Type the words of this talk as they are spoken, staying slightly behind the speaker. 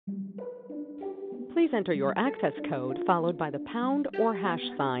Please enter your access code followed by the pound or hash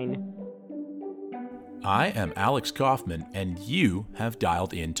sign. I am Alex Kaufman, and you have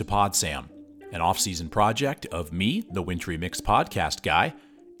dialed in to PodSam, an off-season project of me, the Wintry Mix podcast guy,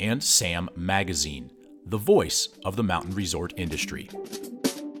 and Sam Magazine, the voice of the mountain resort industry.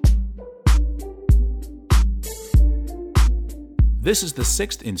 This is the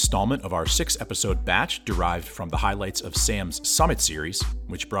 6th installment of our 6-episode batch derived from the highlights of Sam's Summit series,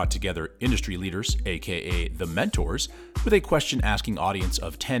 which brought together industry leaders, aka the mentors, with a question-asking audience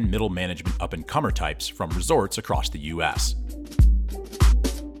of 10 middle management up-and-comer types from resorts across the U.S.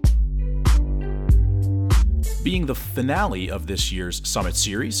 Being the finale of this year's Summit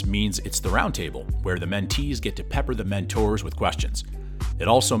series means it's the roundtable, where the mentees get to pepper the mentors with questions. It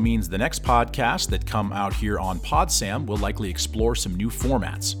also means the next podcasts that come out here on PodSam will likely explore some new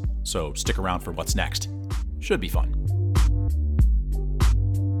formats, so stick around for what's next. Should be fun.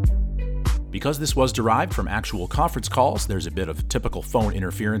 Because this was derived from actual conference calls, there's a bit of typical phone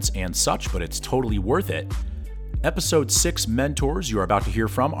interference and such, but it's totally worth it. Episode 6 mentors you are about to hear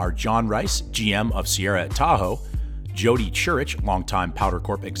from are John Rice, GM of Sierra at Tahoe, Jody Churich, longtime Powder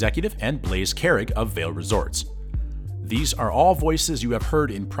Corp executive, and Blaze Carrig of Vail Resorts. These are all voices you have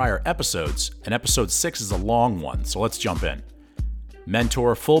heard in prior episodes, and episode 6 is a long one, so let's jump in.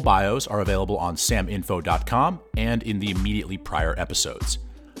 Mentor full bios are available on saminfo.com and in the immediately prior episodes.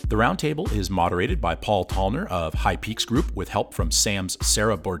 The roundtable is moderated by Paul Tallner of High Peaks Group with help from Sam's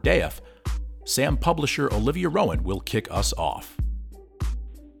Sarah Bordeeff. Sam publisher Olivia Rowan will kick us off.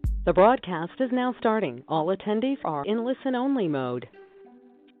 The broadcast is now starting. All attendees are in listen-only mode.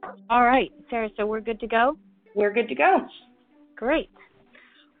 All right, Sarah, so we're good to go? We're good to go. Great.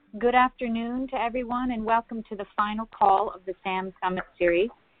 Good afternoon to everyone, and welcome to the final call of the Sam Summit series.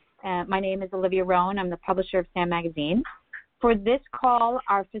 My name is Olivia Rowan. I'm the publisher of Sam Magazine. For this call,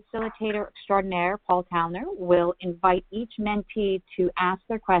 our facilitator extraordinaire, Paul Tallner, will invite each mentee to ask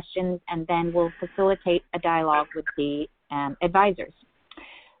their questions, and then we'll facilitate a dialogue with the advisors.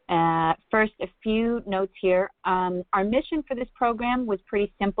 First, a few notes here. Our mission for this program was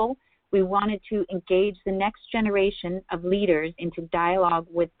pretty simple. We wanted to engage the next generation of leaders into dialogue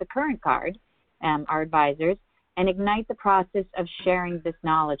with the current guard, our advisors, and ignite the process of sharing this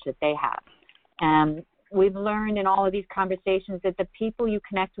knowledge that they have. We've learned in all of these conversations that the people you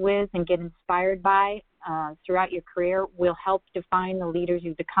connect with and get inspired by throughout your career will help define the leaders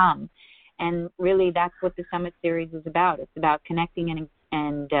you become. And really, that's what the Summit Series is about. It's about connecting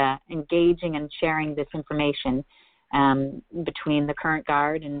and engaging and sharing this information between the current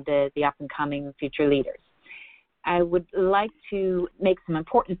guard and the up-and-coming future leaders. I would like to make some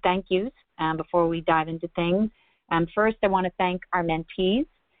important thank yous before we dive into things. First, I want to thank our mentees,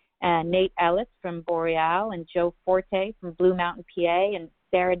 Nate Ellis from Boreal and Joe Forte from Blue Mountain, PA, and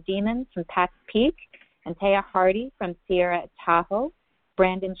Sarah Demons from Pat's Peak, and Taya Hardy from Sierra at Tahoe,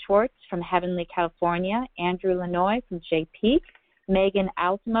 Brandon Schwartz from Heavenly, California, Andrew Lanoy from J Peak, Megan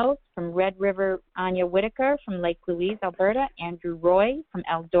Altimos from Red River, Anya Whitaker from Lake Louise, Alberta, Andrew Roy from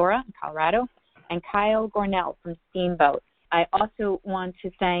Eldora, Colorado, and Kyle Gornell from Steamboat. I also want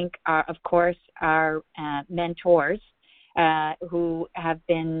to thank, of course, our mentors who have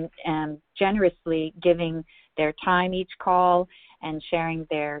been generously giving their time each call and sharing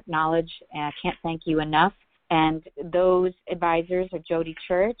their knowledge. I can't thank you enough. And those advisors are Jody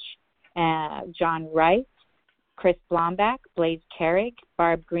Church, John Rice, Chris Blombach, Blaze Carrig,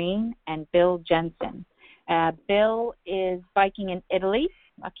 Barb Green, and Bill Jensen. Bill is biking in Italy,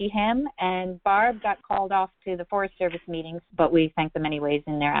 lucky him, and Barb got called off to the Forest Service meetings, but we thank them anyways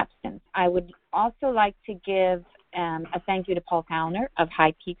in their absence. I would also like to give a thank you to Paul Tallner of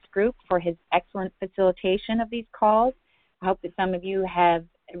High Peaks Group for his excellent facilitation of these calls. I hope that some of you have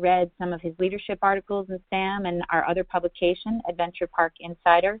read some of his leadership articles in SAM and our other publication, Adventure Park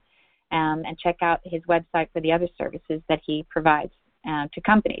Insider, and check out his website for the other services that he provides to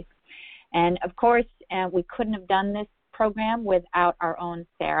companies. And of course, we couldn't have done this program without our own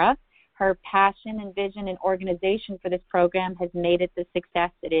Sarah. Her passion and vision and organization for this program has made it the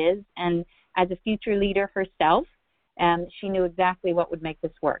success it is. And as a future leader herself, she knew exactly what would make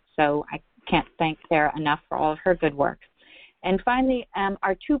this work. So I can't thank Sarah enough for all of her good work. And finally,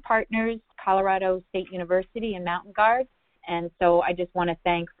 our two partners, Colorado State University and Mountain Guard. And so I just want to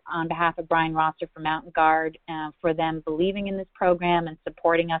thank, on behalf of Brian Rosser for Mountain Guard, for them believing in this program and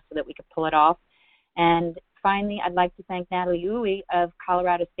supporting us so that we could pull it off. And finally, I'd like to thank Natalie Uwe of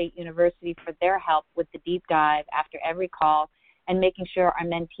Colorado State University for their help with the deep dive after every call and making sure our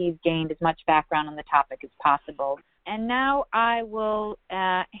mentees gained as much background on the topic as possible. And now I will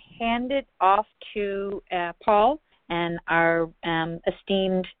hand it off to Paul and our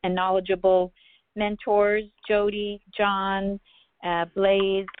esteemed and knowledgeable mentors, Jody, John,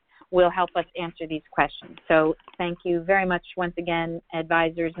 Blaze, will help us answer these questions. So thank you very much once again,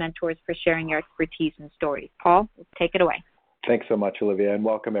 advisors, mentors, for sharing your expertise and stories. Paul, take it away. Thanks so much, Olivia, and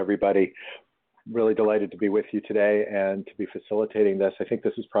welcome everybody. Really delighted to be with you today and to be facilitating this. I think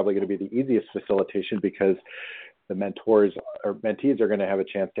this is probably going to be the easiest facilitation because the mentors or mentees are going to have a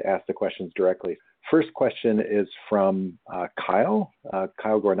chance to ask the questions directly. First question is from Kyle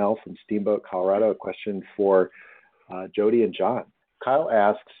Gornell from Steamboat, Colorado. A question for Jody and John. Kyle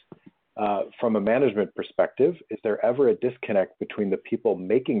asks, from a management perspective, is there ever a disconnect between the people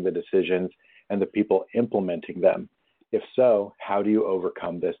making the decisions and the people implementing them? If so, how do you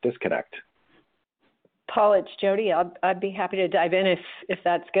overcome this disconnect? Paul, it's Jody. I'd be happy to dive in if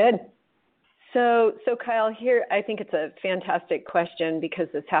that's good. So Kyle, here I think it's a fantastic question because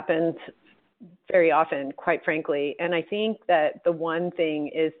this happens very often, quite frankly. And I think that the one thing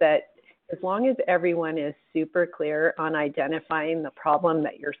is that as long as everyone is super clear on identifying the problem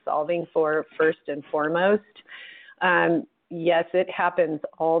that you're solving for first and foremost, yes, it happens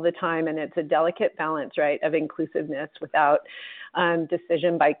all the time, and it's a delicate balance, right, of inclusiveness without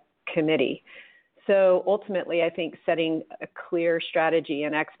decision by committee. So ultimately, I think setting a clear strategy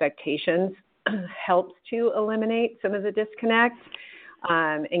and expectations helps to eliminate some of the disconnect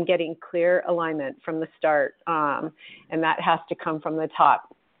and getting clear alignment from the start, and that has to come from the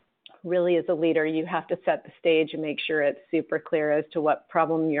top. Really, as a leader, you have to set the stage and make sure it's super clear as to what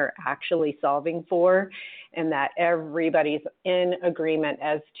problem you're actually solving for and that everybody's in agreement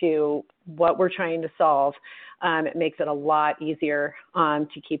as to what we're trying to solve. It makes it a lot easier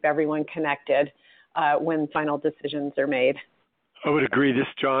to keep everyone connected when final decisions are made. I would agree. This,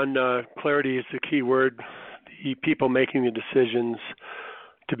 John, clarity is the key word. The people making the decisions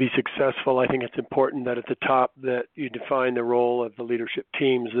to be successful, I think it's important that at the top that you define the role of the leadership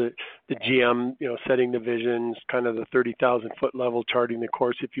teams, the GM, setting the visions, kind of the 30,000-foot level, charting the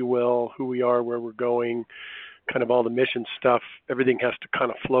course, if you will, who we are, where we're going, kind of all the mission stuff. Everything has to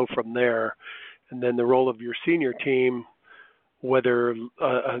kind of flow from there. And then the role of your senior team, whether,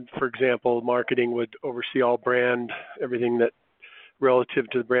 for example, marketing would oversee all brand, everything that relative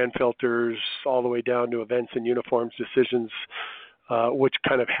to the brand filters, all the way down to events and uniforms decisions. Which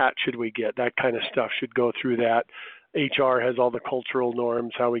kind of hat should we get? That kind of stuff should go through that. HR has all the cultural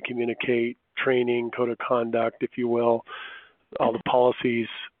norms, how we communicate, training, code of conduct, if you will, all the policies.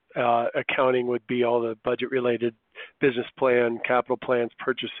 Accounting would be all the budget-related business plan, capital plans,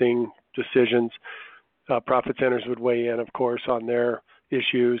 purchasing decisions. Profit centers would weigh in, of course, on their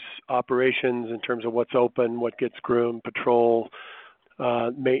issues. Operations in terms of what's open, what gets groomed, patrol,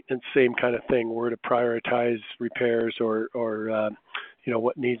 maintenance, same kind of thing. Where to prioritize repairs or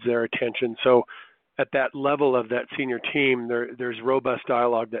what needs their attention. So at that level of that senior team, there's robust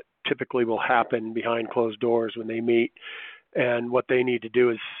dialogue that typically will happen behind closed doors when they meet. And what they need to do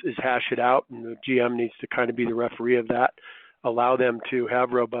is hash it out, and the GM needs to kind of be the referee of that, allow them to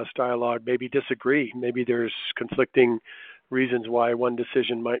have robust dialogue, maybe disagree. Maybe there's conflicting reasons why one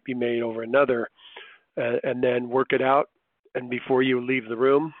decision might be made over another, and then work it out. And before you leave the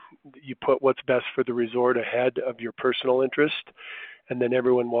room, you put what's best for the resort ahead of your personal interest, and then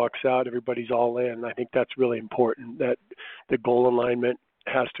everyone walks out, everybody's all in. I think that's really important, that the goal alignment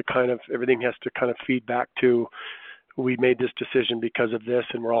everything has to kind of feed back to, we made this decision because of this,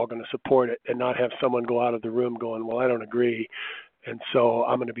 and we're all going to support it, and not have someone go out of the room going, well, I don't agree, and so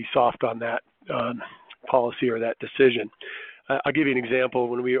I'm going to be soft on that policy or that decision. I'll give you an example.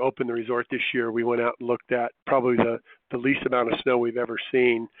 When we opened the resort this year, we went out and looked at probably the least amount of snow we've ever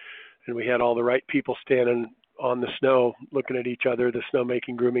seen, and we had all the right people standing on the snow looking at each other. The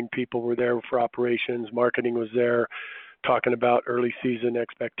snowmaking, grooming people were there for operations. Marketing was there talking about early season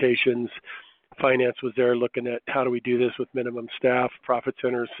expectations. Finance was there looking at how do we do this with minimum staff, profit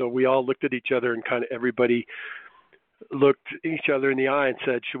centers. So we all looked at each other and kind of everybody looked each other in the eye and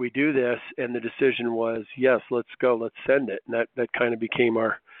said, should we do this? And the decision was, yes, let's go, let's send it. And that kind of became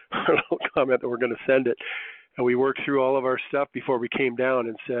our little comment that we're going to send it. And we worked through all of our stuff before we came down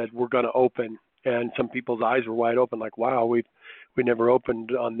and said, we're going to open. And some people's eyes were wide open, like, wow, we never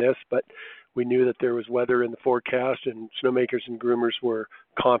opened on this, but we knew that there was weather in the forecast, and snowmakers and groomers were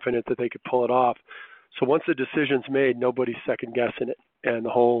confident that they could pull it off. So once the decision's made, nobody's second guessing it, and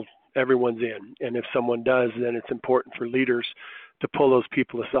everyone's in. And if someone does, then it's important for leaders to pull those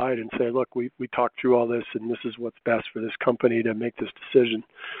people aside and say, look, we talked through all this, and this is what's best for this company to make this decision.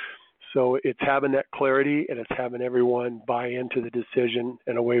 So it's having that clarity, and it's having everyone buy into the decision,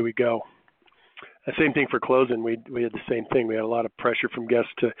 and away we go. The same thing for closing. We had the same thing. We had a lot of pressure from guests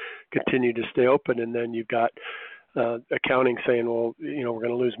to continue to stay open, and then you've got accounting saying, well, we're going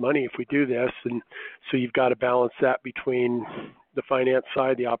to lose money if we do this. And so you've got to balance that between the finance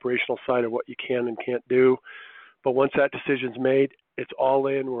side, the operational side of what you can and can't do. But once that decision's made, it's all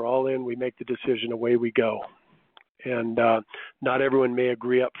in, we're all in, we make the decision, away we go. And not everyone may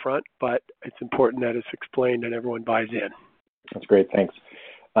agree up front, but it's important that it's explained and everyone buys in. That's great, thanks.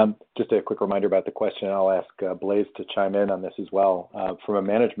 Just a quick reminder about the question. I'll ask Blaise to chime in on this as well. From a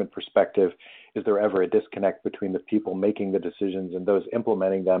management perspective, is there ever a disconnect between the people making the decisions and those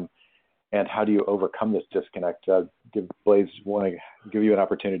implementing them? And how do you overcome this disconnect? Blaise, want to give you an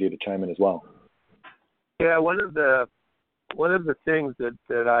opportunity to chime in as well. Yeah, one of the things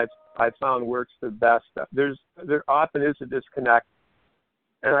that I've found works the best. There often is a disconnect.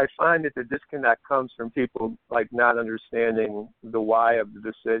 And I find that the disconnect comes from people not understanding the why of the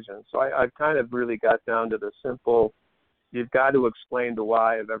decision. So I've kind of really got down to the simple, you've got to explain the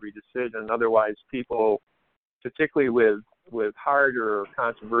why of every decision. Otherwise, people, particularly with harder or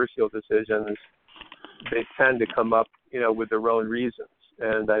controversial decisions, they tend to come up, with their own reasons.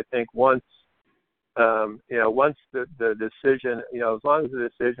 And I think once the decision, as long as the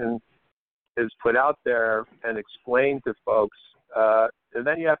decision is put out there and explained to folks, and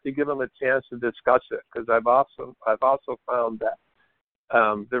then you have to give them a chance to discuss it, because I've also found that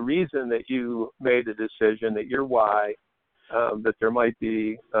the reason that you made the decision, that your why, that there might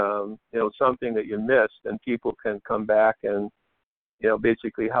be something that you missed, and people can come back and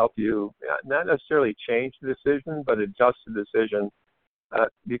basically help you not necessarily change the decision, but adjust the decision,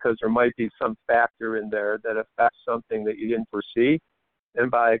 because there might be some factor in there that affects something that you didn't foresee.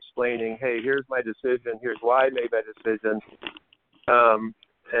 And by explaining, hey, here's my decision, here's why I made that decision,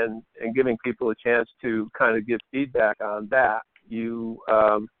 and giving people a chance to kind of give feedback on that, you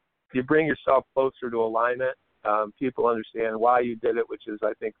bring yourself closer to alignment. People understand why you did it, which is,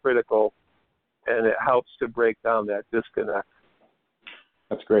 I think, critical, and it helps to break down that disconnect.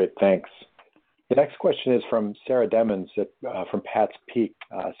 That's great. Thanks. The next question is from Sarah Demmons from Pat's Peak.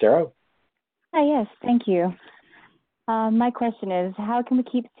 Sarah? Hi, yes, thank you. My question is, how can we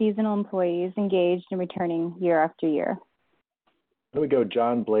keep seasonal employees engaged and returning year after year? Here we go,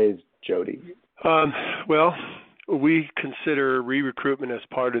 John, Blaise, Jody. Well, we consider re-recruitment as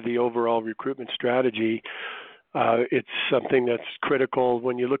part of the overall recruitment strategy. It's something that's critical.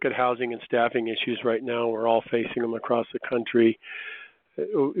 When you look at housing and staffing issues right now, we're all facing them across the country.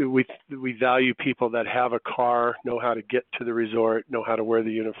 We value people that have a car, know how to get to the resort, know how to wear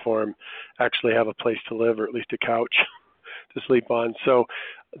the uniform, actually have a place to live, or at least a couch to sleep on. So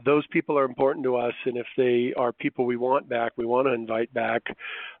those people are important to us, and if they are people we want back, we want to invite back.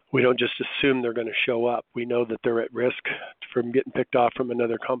 We don't just assume they're going to show up. We know that they're at risk from getting picked off from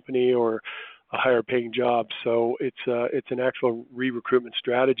another company or a higher paying job. So it's an actual re-recruitment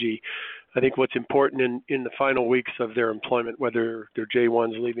strategy. I think what's important in the final weeks of their employment, whether they're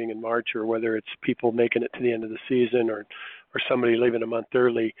J1s leaving in March or whether it's people making it to the end of the season or somebody leaving a month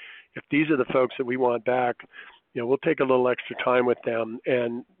early, if these are the folks that we want back, we'll take a little extra time with them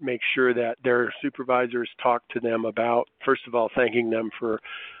and make sure that their supervisors talk to them about, first of all, thanking them for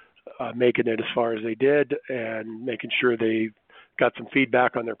making it as far as they did and making sure they got some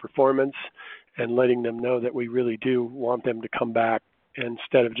feedback on their performance and letting them know that we really do want them to come back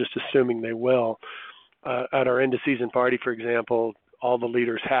instead of just assuming they will. At our end of season party, for example, all the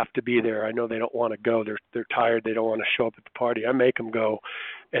leaders have to be there. I know they don't want to go. They're tired. They don't want to show up at the party. I make them go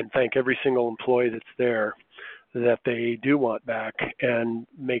and thank every single employee that's there that they do want back and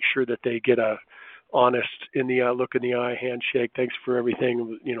make sure that they get a honest look in the eye, handshake. Thanks for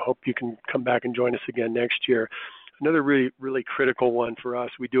everything. Hope you can come back and join us again next year. Another really, really critical one for us,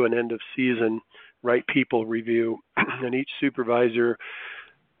 we do an end of season right people review, and each supervisor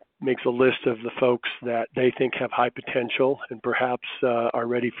makes a list of the folks that they think have high potential and perhaps are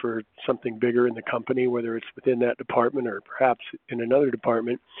ready for something bigger in the company, whether it's within that department or perhaps in another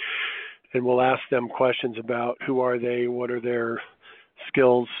department. And we'll ask them questions about who are they, what are their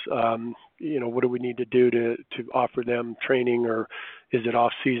skills, what do we need to do to offer them training, or is it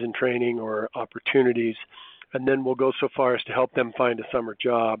off-season training or opportunities? And then we'll go so far as to help them find a summer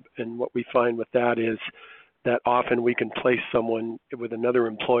job. And what we find with that is that often we can place someone with another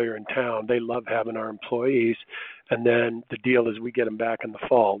employer in town. They love having our employees. And then the deal is we get them back in the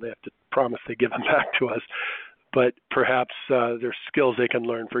fall. They have to promise they give them back to us. But perhaps there's skills they can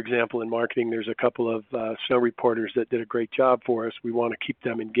learn. For example, in marketing, there's a couple of snow reporters that did a great job for us. We want to keep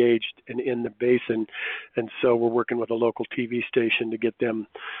them engaged and in the basin. And so we're working with a local TV station to get them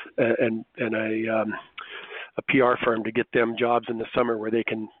and a PR firm to get them jobs in the summer where they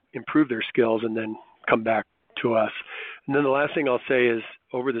can improve their skills and then come back to us. And then the last thing I'll say is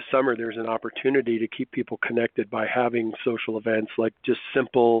over the summer, there's an opportunity to keep people connected by having social events like just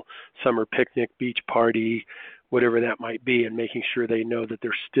simple summer picnic, beach party, whatever that might be, and making sure they know that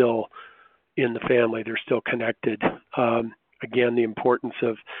they're still in the family, they're still connected. Again, the importance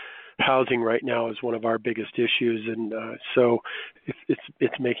of housing right now is one of our biggest issues, and so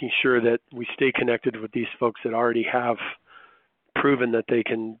it's making sure that we stay connected with these folks that already have proven that they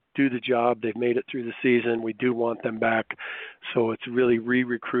can do the job. They've made it through the season. We do want them back, so it's really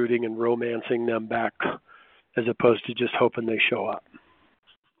re-recruiting and romancing them back as opposed to just hoping they show up.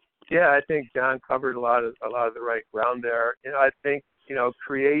 Yeah, I think John covered a lot of the right ground there. I think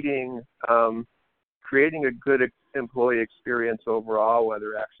creating a good employee experience overall,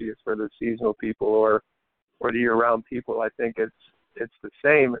 whether actually it's for the seasonal people or the year-round people, I think it's the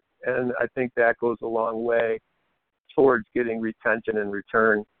same, and I think that goes a long way towards getting retention and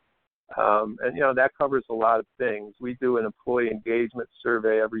return. And that covers a lot of things. We do an employee engagement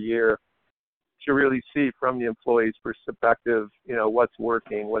survey every year to really see from the employee's perspective, what's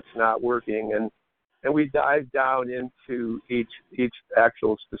working, what's not working, and we dive down into each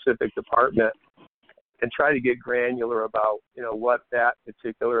actual specific department and try to get granular about, what that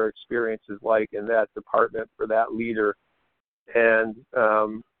particular experience is like in that department for that leader. And,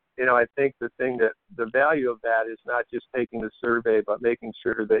 I think the value of that is not just taking the survey, but making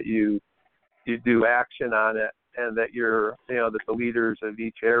sure that you do action on it, and that that the leaders of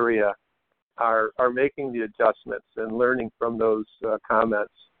each area are making the adjustments and learning from those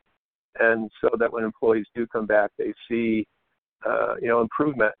comments. And so that when employees do come back, they see,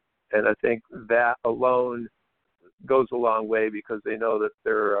 improvement. And I think that alone goes a long way because they know that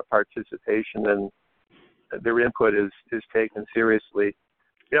their participation and their input is taken seriously.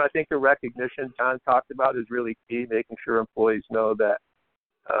 I think the recognition John talked about is really key, making sure employees know that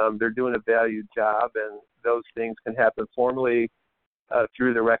they're doing a valued job, and those things can happen formally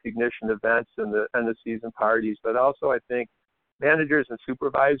through the recognition events and the season parties. But also I think managers and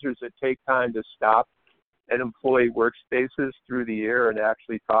supervisors that take time to stop at employee workspaces through the year and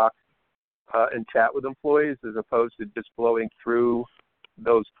actually talk and chat with employees as opposed to just blowing through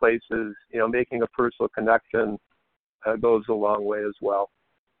those places, making a personal connection goes a long way as well.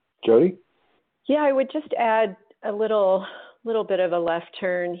 Jody? Yeah, I would just add a little bit of a left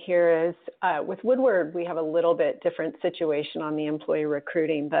turn here is with Woodward, we have a little bit different situation on the employee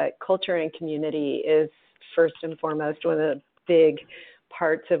recruiting, but culture and community is first and foremost one of the big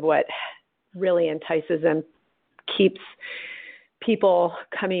parts of what really entices and keeps people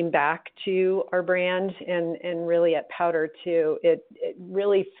coming back to our brand and really at Powder too. It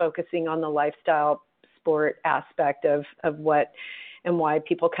really focusing on the lifestyle sport aspect of what and why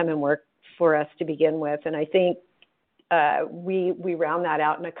people come and work for us to begin with. And I think we round that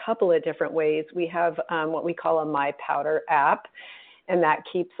out in a couple of different ways. We have what we call a My Powder app, and that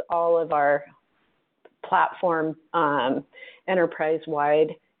keeps all of our platform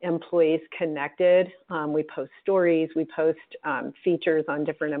enterprise-wide employees connected. We post stories, we post features on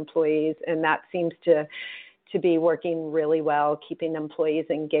different employees, and that seems to be working really well, keeping employees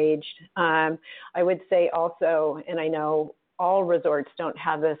engaged. I would say also, and I know all resorts don't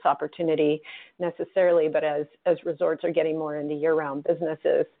have this opportunity necessarily, but as resorts are getting more into year-round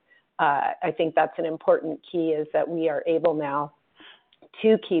businesses, I think that's an important key is that we are able now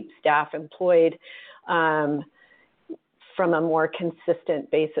to keep staff employed from a more consistent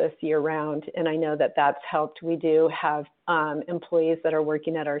basis year-round, and I know that that's helped. We do have employees that are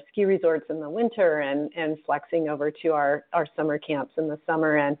working at our ski resorts in the winter and flexing over to our summer camps in the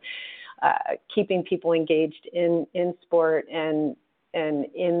summer, and keeping people engaged in sport and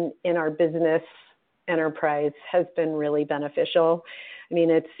in our business enterprise has been really beneficial. I mean,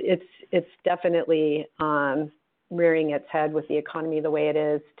 it's definitely rearing its head with the economy the way it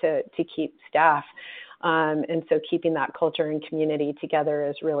is to keep staff. And so keeping that culture and community together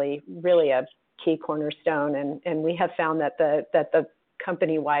is really, really a key cornerstone. And we have found that the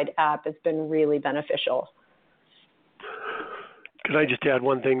company-wide app has been really beneficial. Could I just add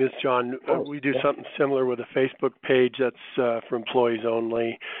one thing? This is John. We do something similar with a Facebook page that's for employees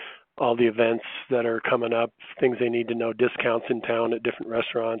only. All the events that are coming up, things they need to know, discounts in town at different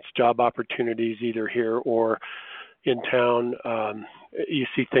restaurants, job opportunities either here or in town. You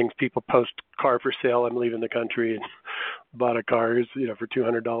see things, people post car for sale. I'm leaving the country and bought a car, for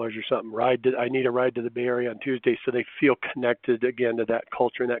 $200 or something. I need a ride to the Bay Area on Tuesday, so they feel connected again to that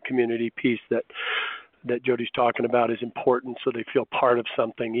culture and that community piece that Jody's talking about is important, so they feel part of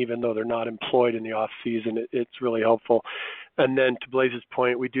something, even though they're not employed in the off season. It's really helpful. And then to Blaze's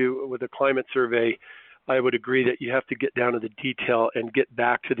point, we do with a climate survey, I would agree that you have to get down to the detail and get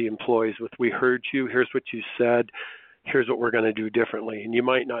back to the employees with, we heard you, here's what you said, here's what we're going to do differently. And you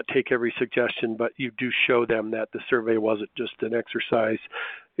might not take every suggestion, but you do show them that the survey wasn't just an exercise.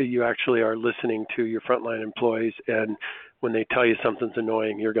 You actually are listening to your frontline employees, and when they tell you something's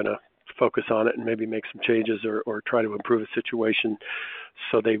annoying, you're going to focus on it and maybe make some changes or try to improve a situation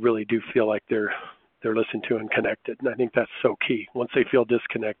so they really do feel like they're listened to and connected. And I think that's so key. Once they feel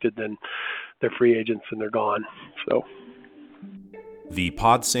disconnected, then they're free agents and they're gone. So the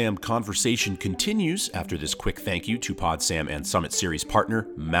PodSam conversation continues after this quick thank you to PodSam and Summit Series partner,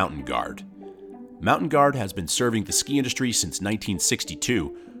 Mountain Guard. Mountain Guard has been serving the ski industry since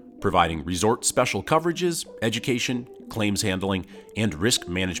 1962, providing resort special coverages, education, claims handling, and risk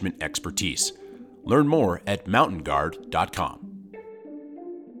management expertise. Learn more at mountainguard.com.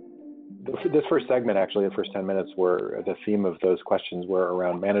 This first segment, actually, the first 10 minutes, were the theme of those questions were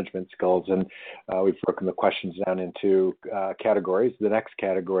around management skills, and we've broken the questions down into categories. The next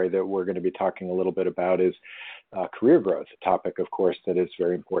category that we're going to be talking a little bit about is career growth, a topic, of course, that is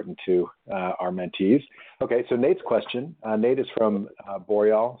very important to our mentees. Okay, so Nate's question. Nate is from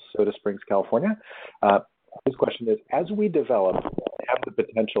Boreal, Soda Springs, California. His question is, as we develop and have the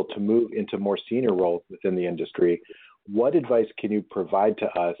potential to move into more senior roles within the industry, what advice can you provide to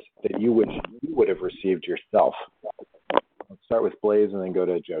us that you would have received yourself? Let's start with Blaise and then go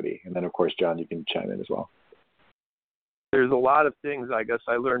to Jody. And then, of course, John, you can chime in as well. There's a lot of things, I guess,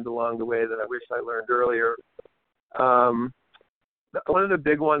 I learned along the way that I wish I learned earlier. One of the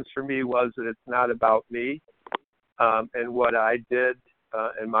big ones for me was that it's not about me and what I did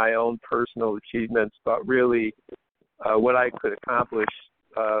and my own personal achievements, but really what I could accomplish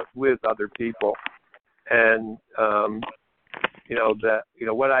with other people. And,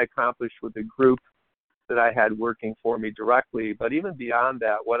 what I accomplished with the group that I had working for me directly, but even beyond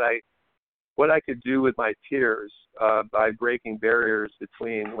that, what I could do with my peers by breaking barriers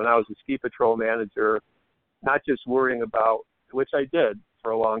between when I was a ski patrol manager, not just worrying about, which I did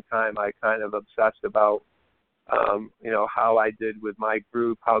for a long time, I kind of obsessed about, how I did with my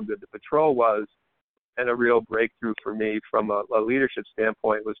group, how good the patrol was. And a real breakthrough for me from a leadership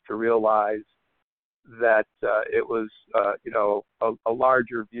standpoint was to realize that it was, a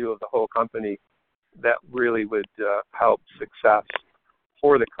larger view of the whole company that really would help success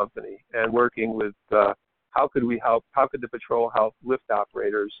for the company, and working with how could the patrol help lift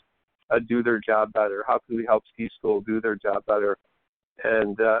operators do their job better? How could we help ski school do their job better?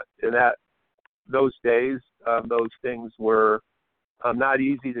 And those days, those things were not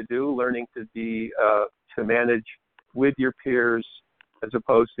easy to do. Learning to manage with your peers as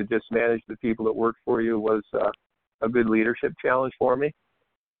opposed to just manage the people that work for you was a good leadership challenge for me,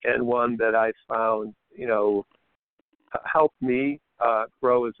 and one that I found, helped me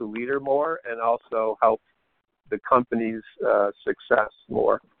grow as a leader more, and also helped the company's success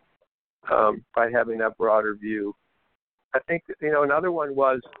more by having that broader view. I think, another one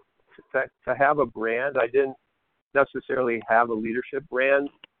was to have a brand. I didn't necessarily have a leadership brand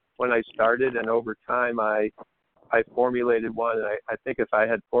when I started, and over time I formulated one. And I think if I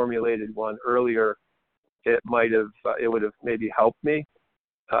had formulated one earlier, it would have maybe helped me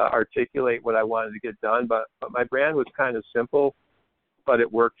articulate what I wanted to get done. But my brand was kind of simple, but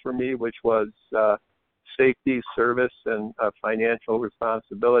it worked for me, which was safety, service, and financial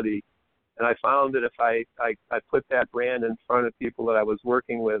responsibility. And I found that if I put that brand in front of people that I was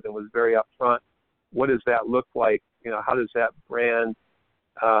working with and was very upfront, what does that look like? How does that brand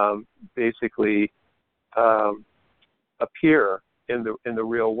basically appear in the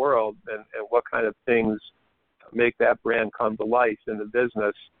real world, and what kind of things make that brand come to life in the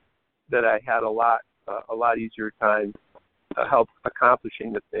business, that I had a lot easier time help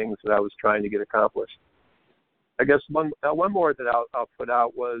accomplishing the things that I was trying to get accomplished. I guess one more that I'll put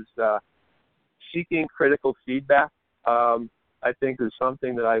out was seeking critical feedback. I think is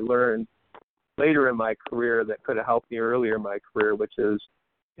something that I learned later in my career that could have helped me earlier in my career, which is,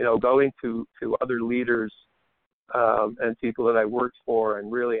 going to other leaders and people that I worked for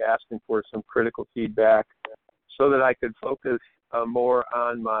and really asking for some critical feedback so that I could focus more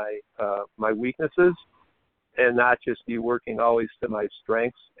on my weaknesses and not just be working always to my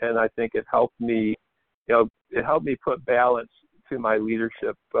strengths. And I think it helped me, put balance to my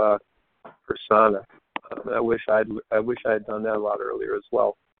leadership persona. I wish I had done that a lot earlier as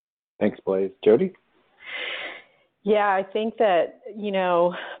well. Thanks, Blaise. Jody? Yeah, I think that,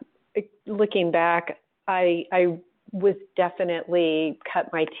 looking back, I was definitely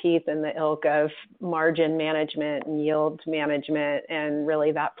cut my teeth in the ilk of margin management and yield management and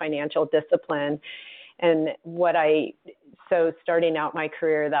really that financial discipline. And what I so starting out my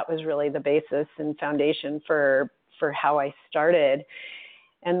career, that was really the basis and foundation for how I started.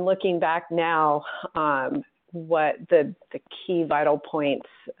 And looking back now, what the key vital points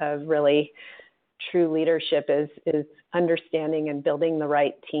of really true leadership is understanding and building the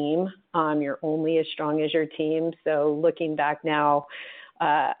right team. You're only as strong as your team. So looking back now,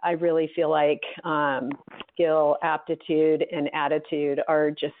 I really feel like skill, aptitude, and attitude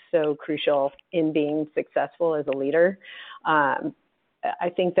are just so crucial in being successful as a leader. I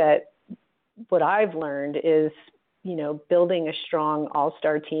think that what I've learned is, building a strong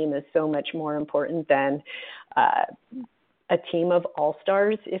all-star team is so much more important than a team of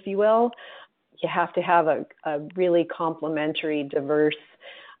all-stars, if you will. You have to have a really complementary, diverse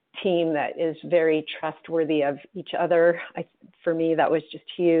team that is very trustworthy of each other. For me, that was just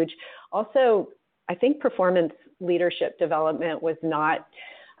huge. Also, I think performance leadership development was not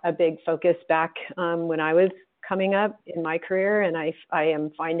a big focus back when I was coming up in my career, and I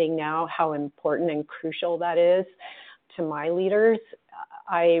am finding now how important and crucial that is to my leaders.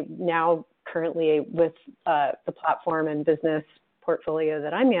 I now currently, with the platform and business portfolio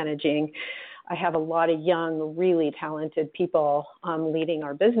that I'm managing, I have a lot of young, really talented people leading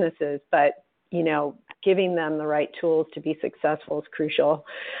our businesses, but, giving them the right tools to be successful is crucial.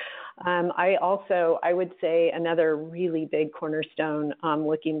 I would say another really big cornerstone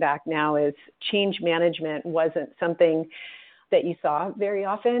looking back now is change management wasn't something that you saw very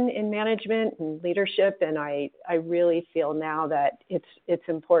often in management and leadership. And I really feel now that it's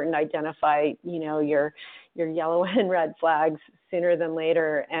important to identify, your yellow and red flags sooner than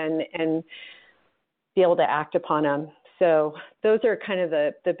later and be able to act upon them. So those are kind of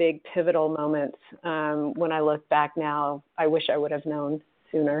the big pivotal moments. When I look back now, I wish I would have known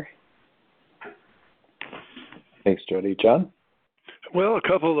sooner. Thanks, Jody. John? Well,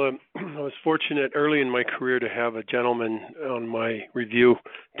 I was fortunate early in my career to have a gentleman on my review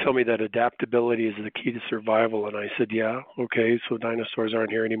tell me that adaptability is the key to survival. And I said, yeah, okay, so dinosaurs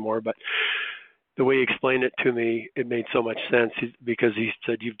aren't here anymore. But the way he explained it to me, it made so much sense because he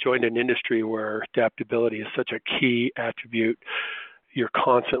said, you've joined an industry where adaptability is such a key attribute. You're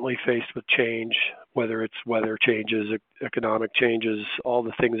constantly faced with change, whether it's weather changes, economic changes, all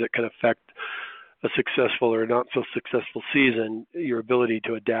the things that can affect a successful or not so successful season. Your ability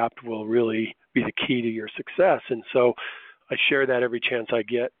to adapt will really be the key to your success. And so I share that every chance I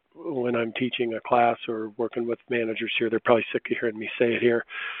get when I'm teaching a class or working with managers here. They're probably sick of hearing me say it here.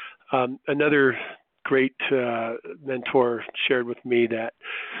 Another great mentor shared with me that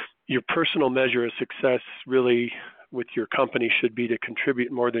your personal measure of success really with your company should be to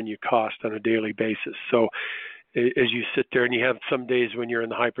contribute more than you cost on a daily basis. So as you sit there and you have some days when you're in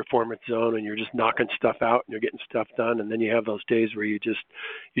the high performance zone and you're just knocking stuff out and you're getting stuff done, and then you have those days where you're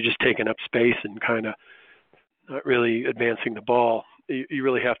just taking up space and kind of not really advancing the ball. You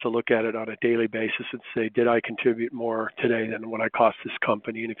really have to look at it on a daily basis and say, did I contribute more today than what I cost this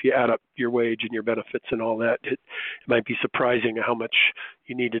company? And if you add up your wage and your benefits and all that, it might be surprising how much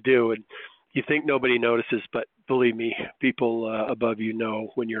you need to do. And you think nobody notices, but believe me, people above you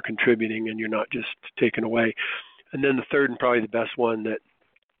know when you're contributing and you're not just taken away. And then the third and probably the best one that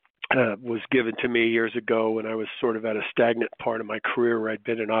was given to me years ago when I was sort of at a stagnant part of my career where I'd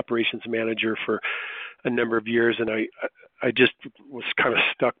been an operations manager for a number of years, and I just was kind of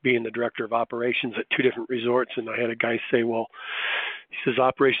stuck being the director of operations at two different resorts. And I had a guy say, well, he says,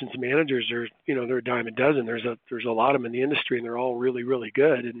 operations managers are, they're a dime a dozen. There's a lot of them in the industry and they're all really, really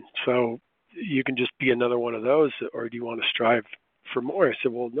good. And so you can just be another one of those, or do you want to strive for more? I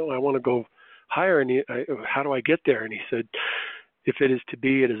said, well, no, I want to go higher. And how do I get there? And he said, if it is to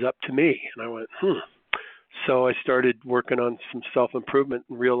be, it is up to me. And I went, So I started working on some self-improvement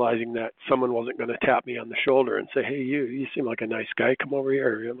and realizing that someone wasn't going to tap me on the shoulder and say, hey, you seem like a nice guy. Come over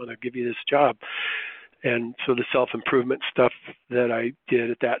here. I'm going to give you this job. And so the self-improvement stuff that I did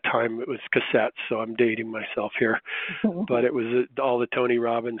at that time, it was cassettes. So I'm dating myself here. But it was all the Tony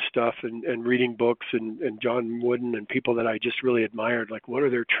Robbins stuff and reading books and John Wooden and people that I just really admired. Like, what are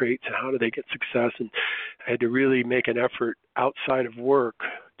their traits and how do they get success? And I had to really make an effort outside of work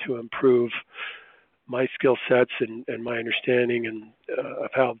to improve my skill sets and my understanding of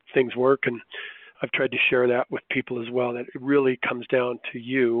how things work. And I've tried to share that with people as well, that it really comes down to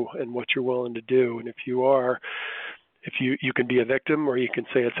you and what you're willing to do. And if you can be a victim, or you can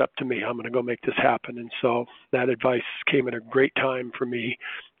say, it's up to me, I'm going to go make this happen. And so that advice came at a great time for me.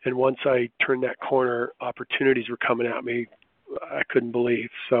 And once I turned that corner, opportunities were coming at me I couldn't believe.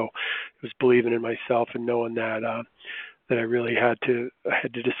 So it was believing in myself and knowing that that I really had to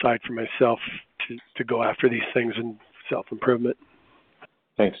decide for myself to go after these things and self-improvement.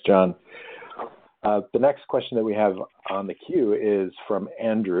 Thanks, John. The next question that we have on the queue is from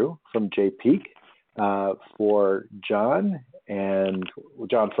Andrew from JPeak for John, and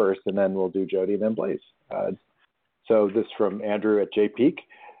John first, and then we'll do Jody, then Blaise. So this is from Andrew at JPeak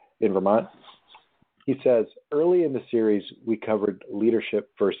in Vermont. He says, early in the series, we covered leadership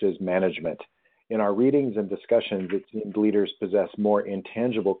versus management. In our readings and discussions, it seemed leaders possess more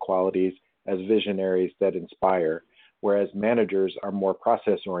intangible qualities as visionaries that inspire, whereas managers are more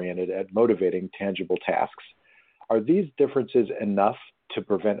process-oriented at motivating tangible tasks. Are these differences enough to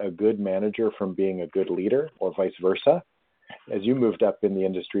prevent a good manager from being a good leader, or vice versa? As you moved up in the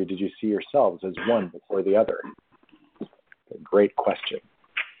industry, did you see yourselves as one before the other? A great question.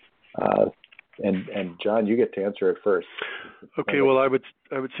 And John, you get to answer it first. Okay, well, I would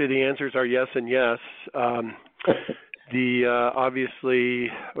say the answers are yes and yes. Obviously,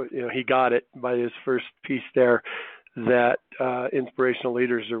 he got it by his first piece there, that inspirational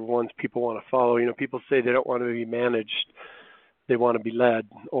leaders are ones people want to follow. People say they don't want to be managed, they want to be led.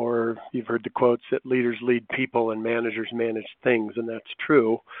 Or you've heard the quotes that leaders lead people and managers manage things, and that's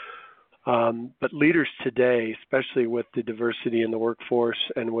true. But leaders today, especially with the diversity in the workforce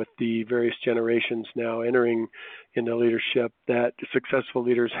and with the various generations now entering into leadership, that successful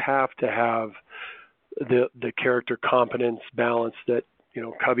leaders have to have the character competence balance that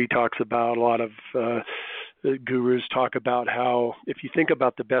Covey talks about. A lot of gurus talk about how if you think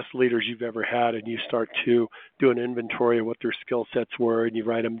about the best leaders you've ever had and you start to do an inventory of what their skill sets were and you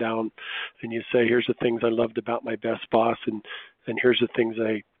write them down and you say, here's the things I loved about my best boss and here's the things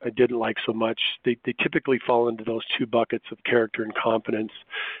I didn't like so much, they typically fall into those two buckets of character and competence.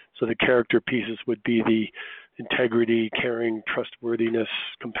 So the character pieces would be the integrity, caring, trustworthiness,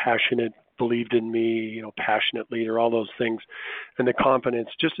 compassionate, believed in me, passionate leader, all those things. And the competence,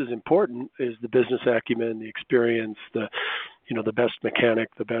 just as important, is the business acumen, the experience, the best mechanic,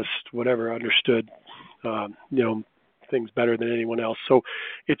 the best whatever, understood, things better than anyone else. So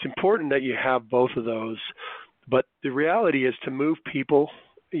it's important that you have both of those. But the reality is, to move people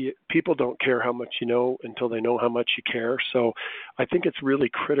don't care how much you know until they know how much you care. So I think it's really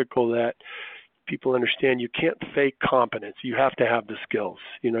critical that people understand you can't fake competence. You have to have the skills.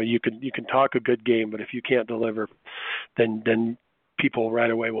 You can talk a good game, but if you can't deliver, then people right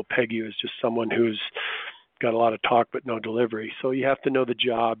away will peg you as just someone who's got a lot of talk but no delivery. So you have to know the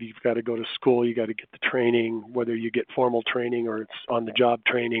job. You've got to go to school. You got to get the training, whether you get formal training or it's on the job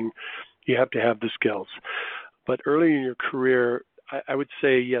training. You have to have the skills. But early in your career, I would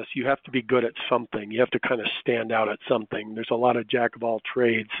say, yes, you have to be good at something. You have to kind of stand out at something. There's a lot of jack of all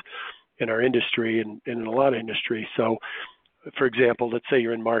trades in our industry and in a lot of industries. So, for example, let's say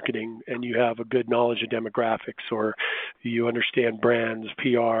you're in marketing and you have a good knowledge of demographics, or you understand brands,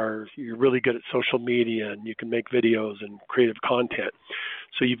 PR, you're really good at social media and you can make videos and creative content.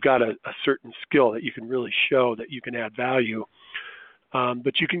 So you've got a certain skill that you can really show that you can add value.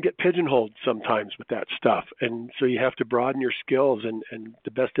 But you can get pigeonholed sometimes with that stuff. And so you have to broaden your skills. And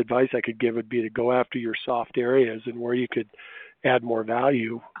the best advice I could give would be to go after your soft areas and where you could add more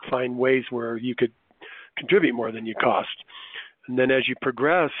value, find ways where you could contribute more than you cost. And then as you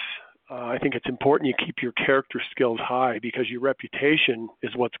progress, I think it's important you keep your character skills high, because your reputation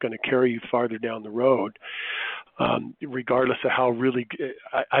is what's going to carry you farther down the road, regardless of how really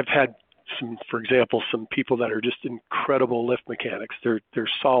I've had for example, some people that are just incredible lift mechanics. They're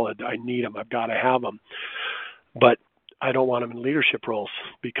solid. I need them. I've got to have them. But I don't want them in leadership roles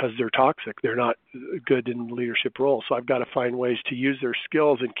because they're toxic. They're not good in leadership roles. So I've got to find ways to use their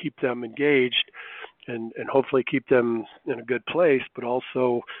skills and keep them engaged and hopefully keep them in a good place, but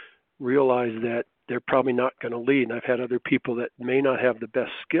also realize that they're probably not going to lead. And I've had other people that may not have the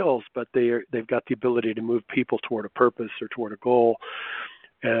best skills, but they've got the ability to move people toward a purpose or toward a goal.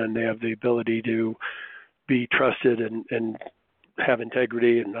 And they have the ability to be trusted and have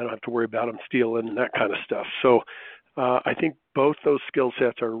integrity, and I don't have to worry about them stealing and that kind of stuff. So I think both those skill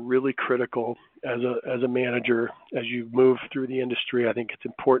sets are really critical as a manager. As you move through the industry, I think it's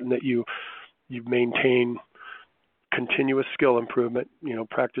important that you maintain continuous skill improvement,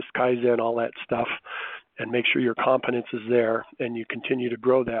 practice Kaizen, all that stuff, and make sure your competence is there and you continue to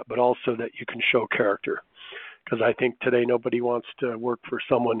grow that, but also that you can show character. Because I think today nobody wants to work for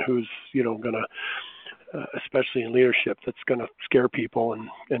someone who's, going to, especially in leadership, that's going to scare people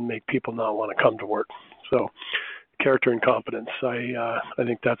and make people not want to come to work. So character and competence, I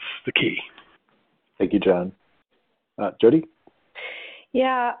think that's the key. Thank you, John. Jody?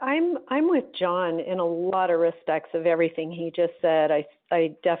 Yeah, I'm with John in a lot of respects of everything he just said.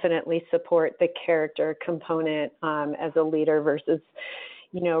 I definitely support the character component as a leader versus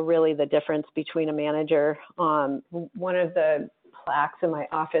really the difference between a manager. One of the plaques in my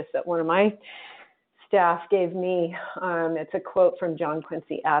office that one of my staff gave me. It's a quote from John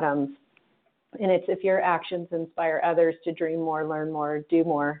Quincy Adams. And it's, if your actions inspire others to dream more, learn more, do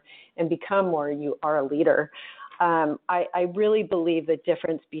more, and become more, you are a leader. I really believe the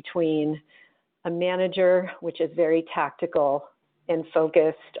difference between a manager, which is very tactical and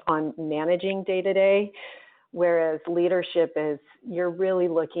focused on managing day to day, whereas leadership is you're really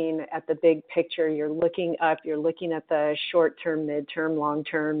looking at the big picture. You're looking up, you're looking at the short term, mid-term, long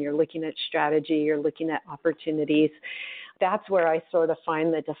term, you're looking at strategy, you're looking at opportunities. That's where I sort of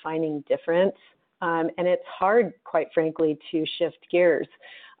find the defining difference. And it's hard, quite frankly, to shift gears.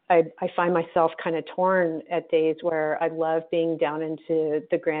 I find myself kind of torn at days where I love being down into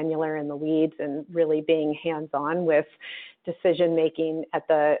the granular and the weeds and really being hands-on with decision making at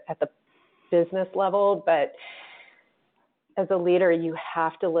the business level. But as a leader, you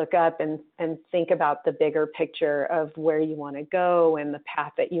have to look up and think about the bigger picture of where you want to go and the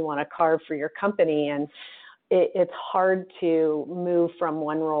path that you want to carve for your company. And it's hard to move from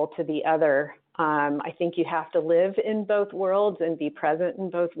one role to the other. I think you have to live in both worlds and be present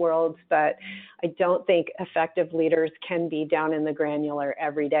in both worlds, but I don't think effective leaders can be down in the granular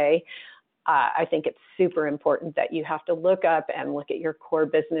every day. I think it's super important that you have to look up and look at your core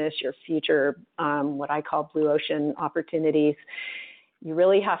business, your future, what I call blue ocean opportunities. You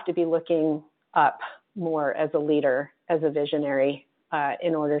really have to be looking up more as a leader, as a visionary,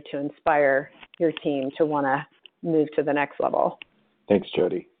 in order to inspire your team to want to move to the next level. Thanks,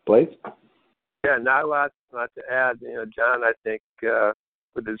 Jody. Blaise? Yeah, not a lot to add. John, I think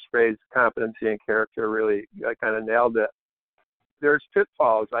with his phrase competency and character, really kind of nailed it. There's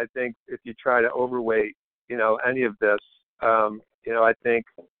pitfalls, I think, if you try to overweight, any of this. I think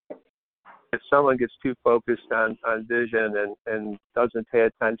if someone gets too focused on vision and doesn't pay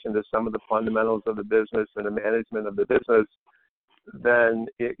attention to some of the fundamentals of the business and the management of the business, then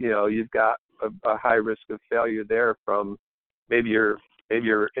you've got a high risk of failure there. From maybe you're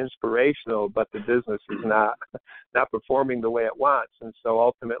inspirational, but the business is not performing the way it wants, and so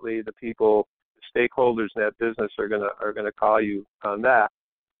ultimately the stakeholders in that business are gonna call you on that.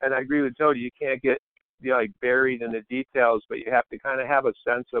 And I agree with Jody. You can't get buried in the details, but you have to kind of have a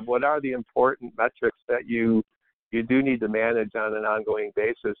sense of what are the important metrics that you do need to manage on an ongoing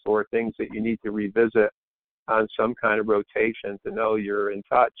basis, or things that you need to revisit on some kind of rotation to know you're in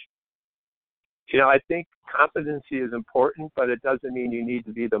touch. I think competency is important, but it doesn't mean you need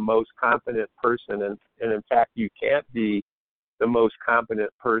to be the most competent person. And in fact, you can't be the most competent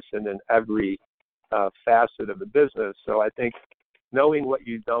person in every facet of the business. So I think knowing what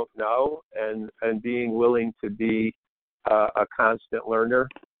you don't know and being willing to be a constant learner,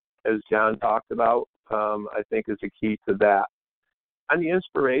 as John talked about, I think is a key to that. On the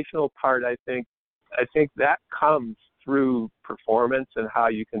inspirational part, I think that comes through performance and how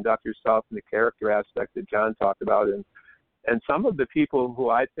you conduct yourself and the character aspect that John talked about. And some of the people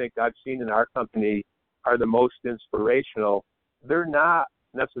who I think I've seen in our company are the most inspirational. They're not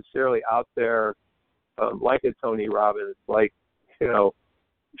necessarily out there like a Tony Robbins,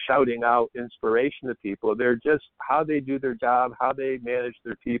 shouting out inspiration to people. They're just how they do their job, how they manage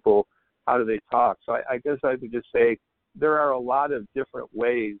their people, how do they talk. So I guess I would just say there are a lot of different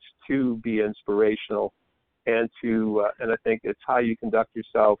ways to be inspirational, and I think it's how you conduct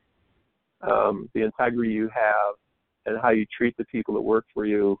yourself, the integrity you have, and how you treat the people that work for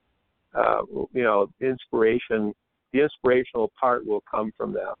you. Inspiration. The inspirational part will come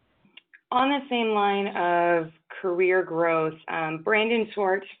from that. On the same line of career growth, Brandon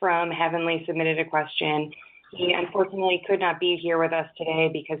Swartz from Heavenly submitted a question. He unfortunately could not be here with us today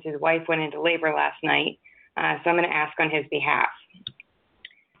because his wife went into labor last night, so I'm going to ask on his behalf.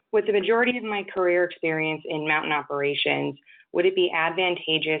 With the majority of my career experience in mountain operations, would it be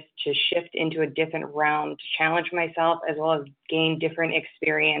advantageous to shift into a different realm to challenge myself as well as gain different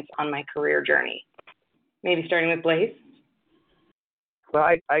experience on my career journey? Maybe starting with Blaise? Well,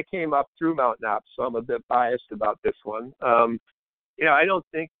 I came up through Mountain Ops, so I'm a bit biased about this one. I don't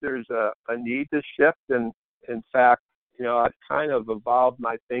think there's a need to shift. And in fact, I've kind of evolved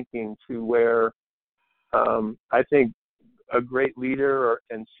my thinking to where I think a great leader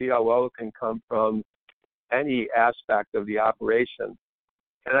and COO can come from any aspect of the operation.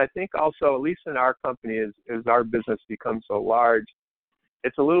 And I think also, at least in our company, as our business becomes so large,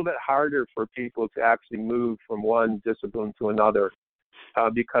 it's a little bit harder for people to actually move from one discipline to another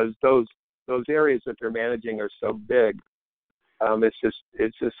because those areas that they're managing are so big. It's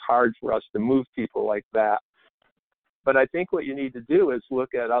just hard for us to move people like that. But I think what you need to do is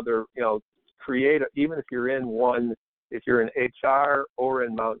look at other, create, even if you're in HR or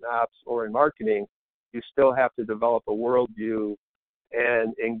in Mountain Ops or in marketing, you still have to develop a worldview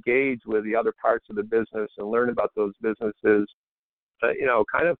and engage with the other parts of the business and learn about those businesses,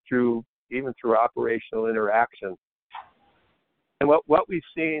 kind of through operational interaction. And what we've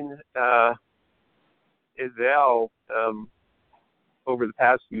seen is over the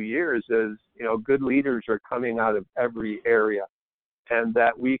past few years is, good leaders are coming out of every area, and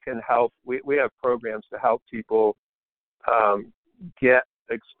that we can help. We have programs to help people get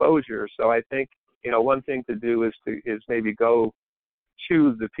exposure. So I think, one thing to do is maybe go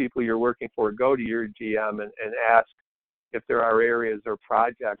choose the people you're working for, go to your GM and ask if there are areas or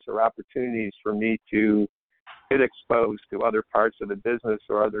projects or opportunities for me to get exposed to other parts of the business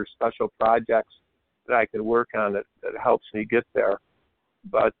or other special projects that I could work on that helps me get there.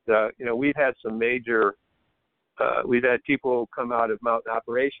 But, we've had some major, we've had people come out of Mountain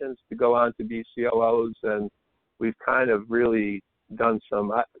Operations to go on to be COOs, and we've kind of really done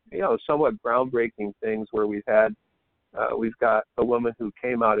some, somewhat groundbreaking things where we've got a woman who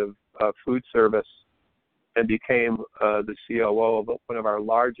came out of food service and became the COO of one of our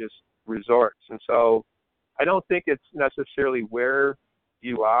largest resorts. And so I don't think it's necessarily where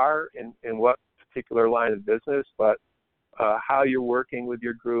you are in what particular line of business, but how you're working with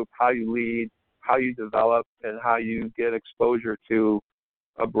your group, how you lead, how you develop, and how you get exposure to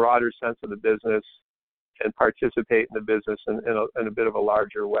a broader sense of the business and participate in the business in a bit of a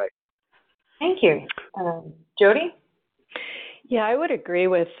larger way. Thank you. Jody? Yeah, I would agree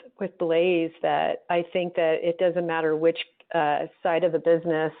with Blaze that I think that it doesn't matter which side of the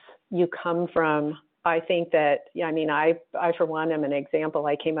business you come from. I think that, I for one am an example.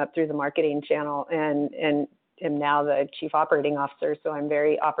 I came up through the marketing channel and am now the chief operating officer, so I'm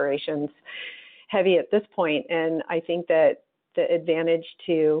very operations heavy at this point. And I think that the advantage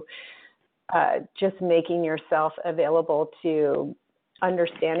to just making yourself available to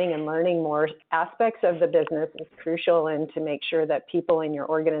understanding and learning more aspects of the business is crucial, and to make sure that people in your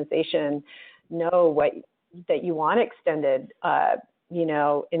organization know that you want extended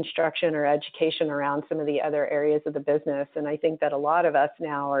instruction or education around some of the other areas of the business. And I think that a lot of us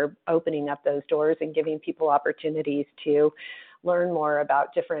now are opening up those doors and giving people opportunities to learn more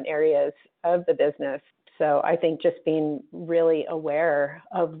about different areas of the business. So I think just being really aware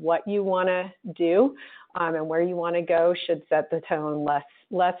of what you want to do and where you want to go should set the tone,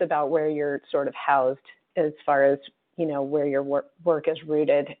 less about where you're sort of housed as far as, where your work is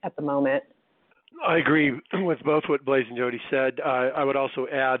rooted at the moment. I agree with both what Blaze and Jody said. I would also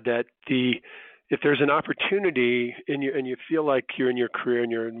add that if there's an opportunity and you feel like you're in your career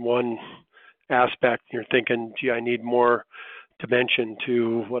and you're in one aspect, and you're thinking, gee, I need more dimension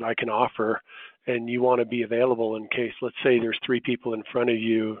to what I can offer, and you want to be available in case, let's say there's 3 people in front of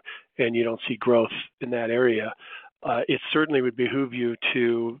you and you don't see growth in that area, it certainly would behoove you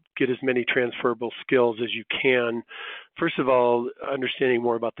to get as many transferable skills as you can. First of all, understanding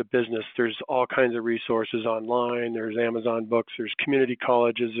more about the business. There's all kinds of resources online. There's Amazon books. There's community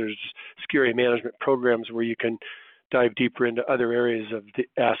colleges. There's ski area management programs where you can dive deeper into other areas of the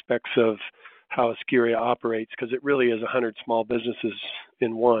aspects of how a ski area operates, because it really is 100 small businesses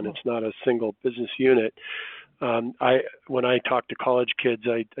in one. It's not a single business unit. When I talk to college kids,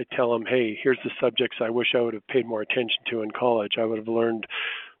 I tell them, hey, here's the subjects I wish I would have paid more attention to in college. I would have learned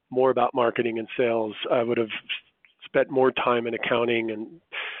more about marketing and sales. I would have spent more time in accounting and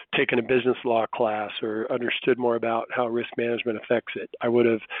taken a business law class, or understood more about how risk management affects it. I would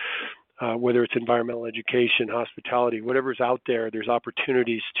have, whether it's environmental education, hospitality, whatever's out there, there's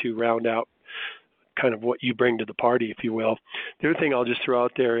opportunities to round out kind of what you bring to the party, if you will. The other thing I'll just throw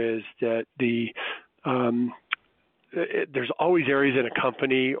out there is that there's always areas in a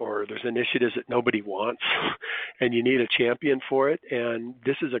company, or there's initiatives that nobody wants, and you need a champion for it. And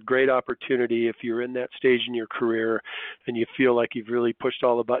this is a great opportunity if you're in that stage in your career and you feel like you've really pushed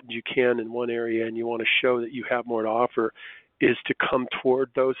all the buttons you can in one area and you want to show that you have more to offer, is to come toward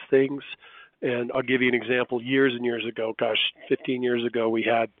those things. And I'll give you an example. Years and years ago, 15 years ago, we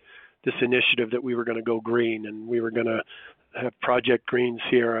had this initiative that we were going to go green, and we were going to have Project Green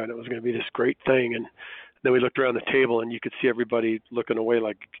Sierra, and it was going to be this great thing. And then we looked around the table, and you could see everybody looking away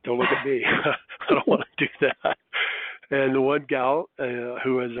like, don't look at me. I don't want to do that. And the one gal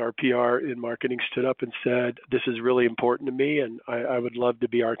who was our PR in marketing stood up and said, this is really important to me, and I would love to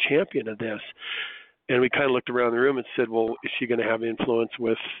be our champion of this. And we kind of looked around the room and said, well, is she going to have influence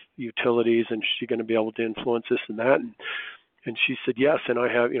with utilities, and is she going to be able to influence this and that? And she said, yes, and I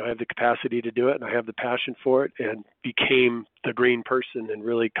have the capacity to do it, and I have the passion for it, and became the green person, and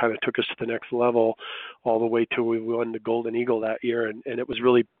really kind of took us to the next level all the way till we won the Golden Eagle that year. And it was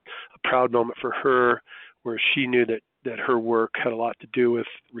really a proud moment for her, where she knew that her work had a lot to do with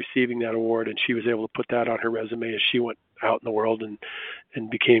receiving that award, and she was able to put that on her resume as she went out in the world and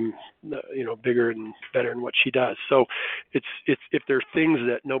became bigger and better in what she does. So it's if there are things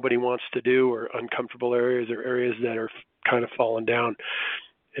that nobody wants to do or uncomfortable areas or areas that are kind of falling down,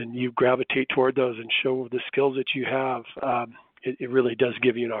 and you gravitate toward those and show the skills that you have, it really does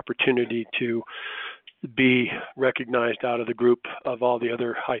give you an opportunity to be recognized out of the group of all the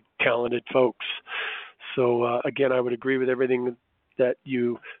other high talented folks. So again, I would agree with everything that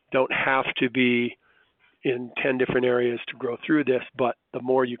you don't have to be in 10 different areas to grow through this, but the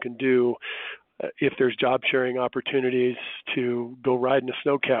more you can do, if there's job sharing opportunities to go ride in a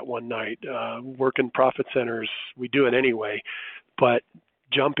snowcat one night, work in profit centers, we do it anyway, but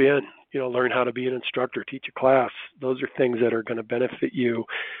jump in, learn how to be an instructor, teach a class. Those are things that are going to benefit you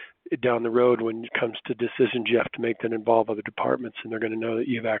down the road when it comes to decisions you have to make that involve other departments, and they're going to know that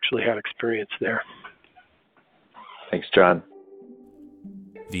you've actually had experience there. Thanks, John.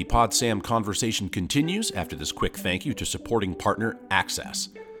 The Pod Sam conversation continues after this quick thank you to supporting partner Access.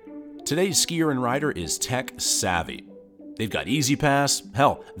 Today's skier and rider is tech savvy. They've got EasyPass.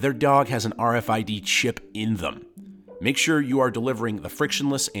 Hell, their dog has an RFID chip in them. Make sure you are delivering the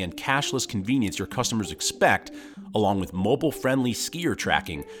frictionless and cashless convenience your customers expect, along with mobile-friendly skier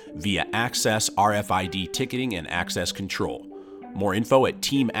tracking via Access RFID ticketing and access control. More info at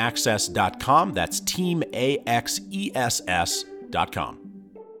teamaccess.com. That's teamaccess.com.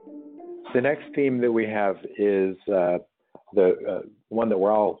 The next theme that we have is the one that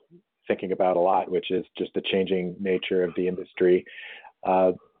we're all thinking about a lot, which is just the changing nature of the industry.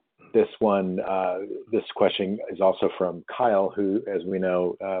 This question is also from Kyle, who, as we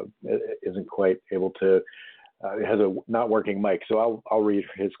know, isn't quite able to, has a not working mic. So I'll read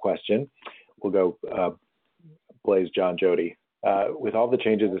his question. We'll go Blaze, John, Jody. With all the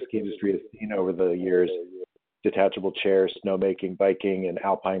changes the ski industry has seen over the years, detachable chairs, snowmaking, biking, and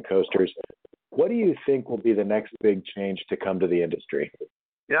alpine coasters, what do you think will be the next big change to come to the industry?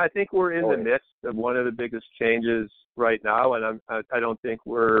 Yeah, I think we're in the midst of one of the biggest changes right now, and I don't think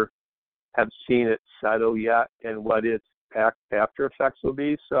have seen it settle yet and what its after effects will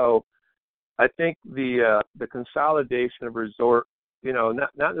be. So I think the consolidation of resort,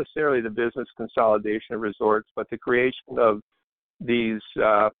 not necessarily the business consolidation of resorts, but the creation of these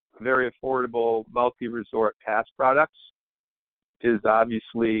very affordable multi-resort pass products is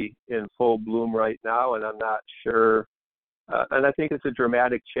obviously in full bloom right now, and I'm not sure. And I think it's a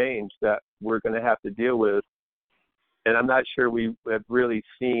dramatic change that we're going to have to deal with. And I'm not sure we have really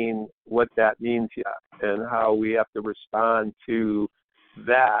seen what that means yet and how we have to respond to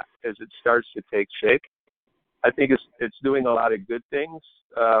that as it starts to take shape. I think it's doing a lot of good things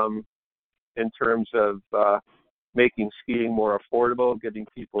in terms of making skiing more affordable, giving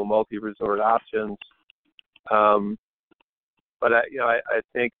people multi-resort options. But I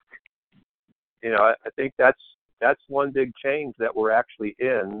think that's one big change that we're actually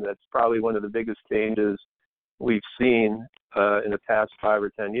in. That's probably one of the biggest changes we've seen in the past 5 or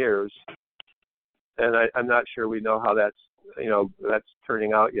 10 years, and I'm not sure we know how that's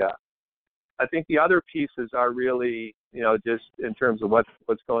turning out yet. I think the other pieces are really just in terms of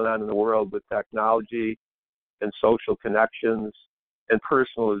what's going on in the world with technology and social connections and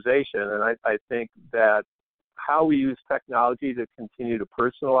personalization, and I think that how we use technology to continue to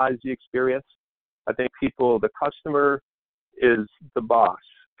personalize the experience. I think the customer is the boss,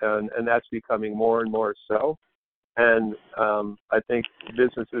 and that's becoming more and more so. And I think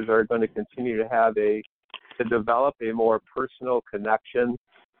businesses are going to continue to develop a more personal connection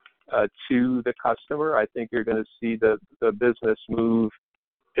to the customer. I think you're going to see the business move.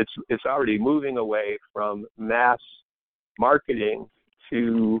 It's already moving away from mass marketing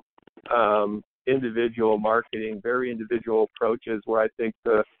to individual marketing, very individual approaches, where I think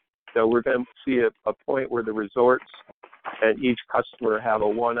we're going to see a point where the resorts and each customer have a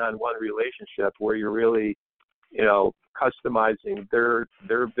one-on-one relationship where you're really customizing their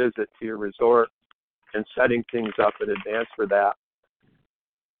visit to your resort and setting things up in advance for that.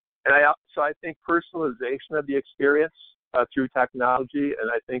 And so I think personalization of the experience through technology, and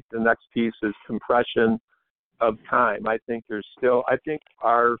I think the next piece is compression of time. I think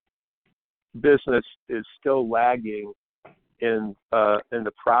our business is still lagging in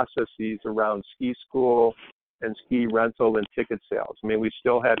the processes around ski school and ski rental and ticket sales. I mean, we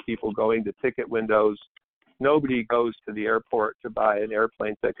still have people going to ticket windows. Nobody goes to the airport to buy an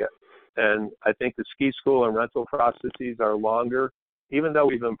airplane ticket. And I think the ski school and rental processes are longer. Even though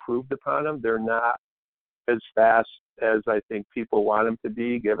we've improved upon them, they're not as fast as I think people want them to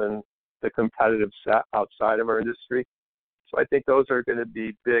be, given the competitive set outside of our industry. So I think those are going to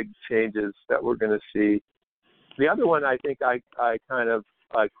be big changes that we're going to see. The other one I think I kind of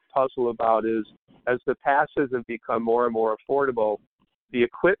puzzle about is as the passes have become more and more affordable, the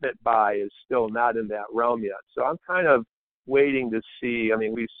equipment buy is still not in that realm yet. So I'm kind of waiting to see. I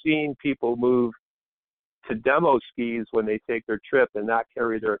mean, we've seen people move to demo skis when they take their trip and not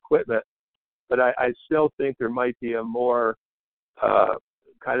carry their equipment, but I still think there might be a more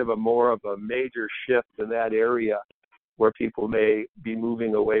more of a major shift in that area where people may be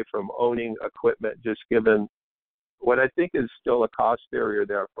moving away from owning equipment, just given what I think is still a cost barrier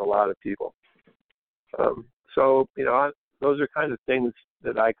there for a lot of people. Those are kind of things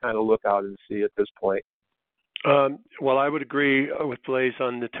that I kind of look out and see at this point. Well, I would agree with Blaze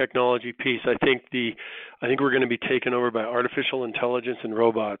on the technology piece. I think we're going to be taken over by artificial intelligence and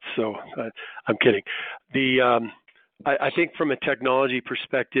robots. So I'm kidding. I think from a technology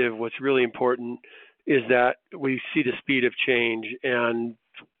perspective, what's really important is that we see the speed of change, and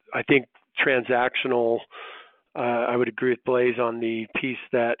I think transactional. I would agree with Blaze on the piece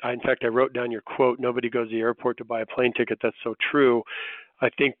that, in fact, I wrote down your quote, nobody goes to the airport to buy a plane ticket. That's so true. I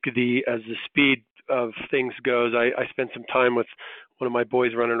think as the speed of things goes, I spent some time with one of my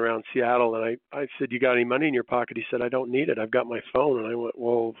boys running around Seattle, and I said, you got any money in your pocket? He said, I don't need it. I've got my phone. And I went,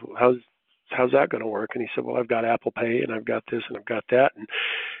 well, how's that going to work? And he said, well, I've got Apple Pay, and I've got this, and I've got that.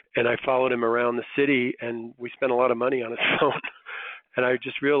 And I followed him around the city, and we spent a lot of money on his phone. And I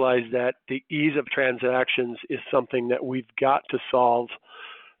just realized that the ease of transactions is something that we've got to solve,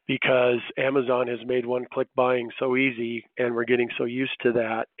 because Amazon has made one-click buying so easy, and we're getting so used to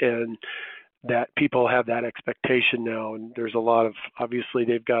that, and that people have that expectation now. And there's obviously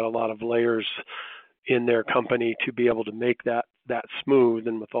they've got a lot of layers in their company to be able to make that smooth,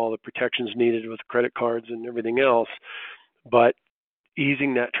 and with all the protections needed with credit cards and everything else. But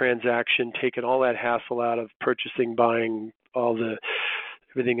easing that transaction, taking all that hassle out of purchasing, buying,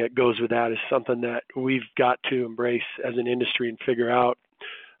 everything that goes with that is something that we've got to embrace as an industry and figure out,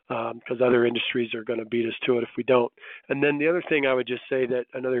 because other industries are going to beat us to it if we don't. And then the other thing I would just say, that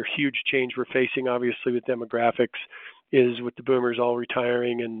another huge change we're facing, obviously, with demographics is with the boomers all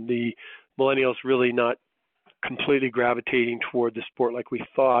retiring and the millennials really not completely gravitating toward the sport like we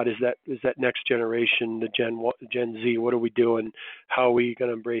thought, is that next generation, the Gen Z. What are we doing? How are we going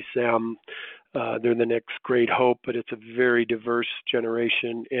to embrace them? They're the next great hope, but it's a very diverse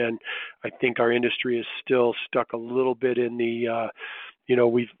generation, and I think our industry is still stuck a little bit in the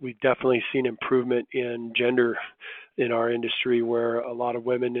we've definitely seen improvement in gender in our industry, where a lot of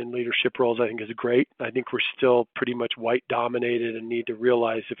women in leadership roles, I think, is great. I think we're still pretty much white dominated, and need to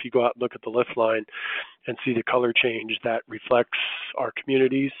realize, if you go out and look at the lift line and see the color change, that reflects our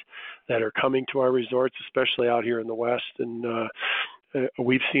communities that are coming to our resorts, especially out here in the West. And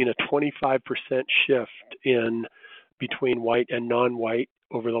we've seen a 25% shift in between white and non-white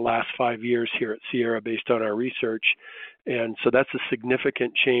over the last 5 years here at Sierra, based on our research. And so that's a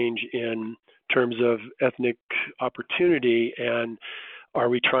significant change in terms of ethnic opportunity. And are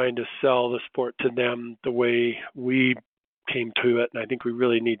we trying to sell the sport to them the way we came to it? And I think we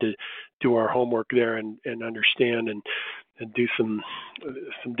really need to do our homework there and understand and do some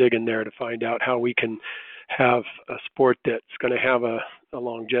digging there to find out how we can have a sport that's going to have a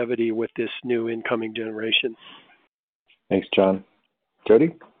longevity with this new incoming generation. Thanks, John.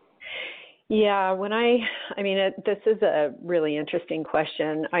 Jody? Yeah, this is a really interesting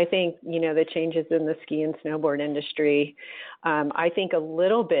question. I think, the changes in the ski and snowboard industry, I think a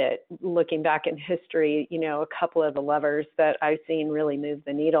little bit looking back in history, a couple of the levers that I've seen really move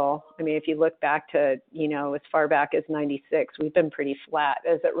the needle. I mean, if you look back to, as far back as 96, we've been pretty flat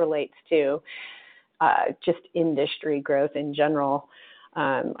as it relates to just industry growth in general.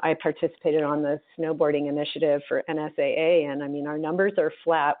 I participated on the snowboarding initiative for NSAA, and our numbers are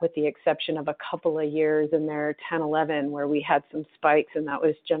flat with the exception of a couple of years in there, 10, 11, where we had some spikes, and that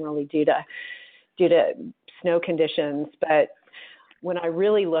was generally due to snow conditions. But when I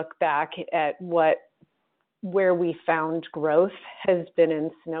really look back at where we found growth has been in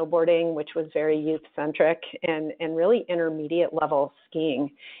snowboarding, which was very youth-centric, and really intermediate level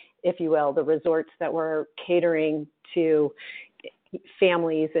skiing, if you will. The resorts that were catering to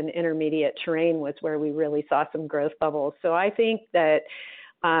families and intermediate terrain was where we really saw some growth bubbles. So I think that,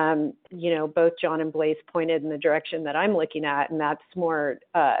 both John and Blaze pointed in the direction that I'm looking at, and that's more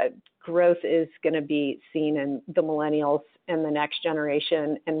growth is going to be seen in the millennials and the next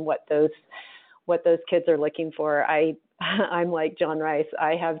generation, and what those kids are looking for. I'm like John Rice.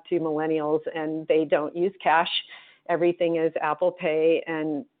 I have 2 millennials, and they don't use cash. Everything is Apple Pay,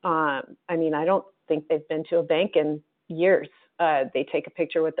 and I don't think they've been to a bank in years. They take a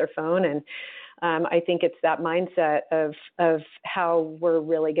picture with their phone, and I think it's that mindset of how we're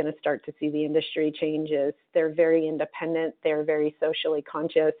really going to start to see the industry changes. They're very independent. They're very socially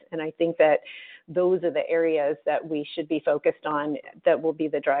conscious, and I think that those are the areas that we should be focused on that will be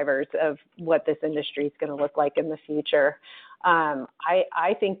the drivers of what this industry is going to look like in the future.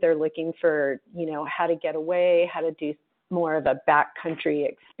 I think they're looking for, how to get away, how to do more of a backcountry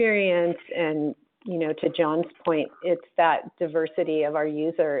experience. And, to John's point, it's that diversity of our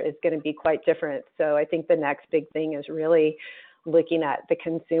user is going to be quite different. So I think the next big thing is really looking at the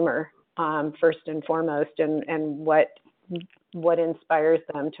consumer first and foremost, and what inspires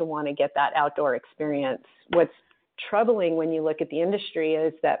them to want to get that outdoor experience. What's troubling when you look at the industry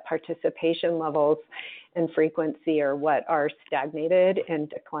is that participation levels and frequency are what are stagnated and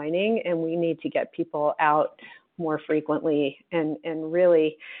declining, and we need to get people out more frequently. And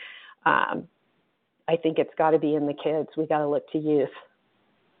really, I think it's got to be in the kids. We got to look to youth.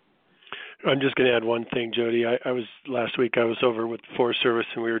 I'm just going to add one thing, Jody. Last week I was over with the Forest Service,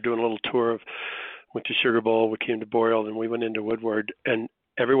 and we were doing a little tour went to Sugar Bowl, we came to Boreal, and we went into Woodward, and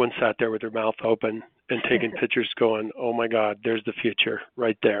everyone sat there with their mouth open and taking pictures going, oh my God, there's the future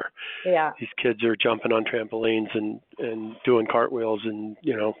right there. Yeah. These kids are jumping on trampolines and doing cartwheels and,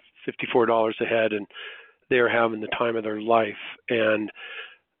 $54 a head, and they're having the time of their life. And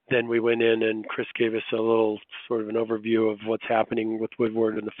then we went in and Chris gave us a little sort of an overview of what's happening with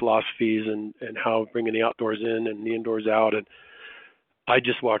Woodward and the philosophies and how bringing the outdoors in and the indoors out. And I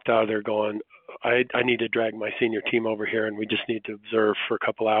just walked out of there going, I need to drag my senior team over here, and we just need to observe for a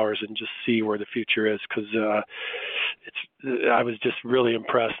couple hours and just see where the future is, because I was just really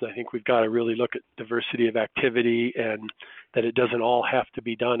impressed. And I think we've got to really look at diversity of activity and that it doesn't all have to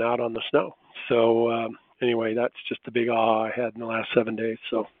be done out on the snow. So anyway, that's just the big aha I had in the last 7 days.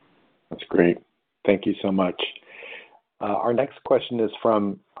 So that's great. Thank you so much. Our next question is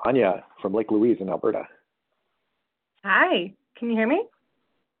from Anya from Lake Louise in Alberta. Hi, can you hear me?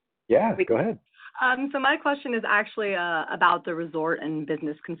 Yeah, go ahead. So my question is actually about the resort and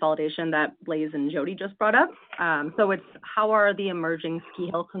business consolidation that Blaze and Jody just brought up. So it's how are the emerging ski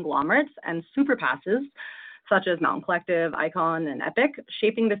hill conglomerates and super passes, such as Mountain Collective, Icon, and Epic,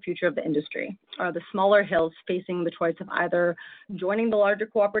 shaping the future of the industry? Are the smaller hills facing the choice of either joining the larger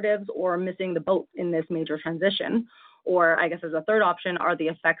cooperatives or missing the boat in this major transition? Or I guess as a third option, are the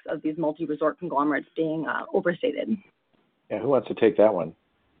effects of these multi-resort conglomerates being overstated? Yeah, who wants to take that one?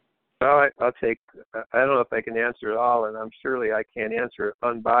 Well, I'll take. I don't know if I can answer it all, and I'm surely I can't answer it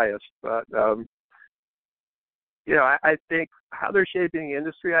unbiased. But I think how they're shaping the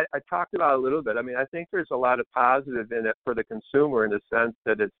industry. I talked about a little bit. I mean, I think there's a lot of positive in it for the consumer in the sense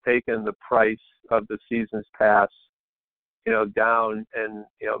that it's taken the price of the season's pass, down and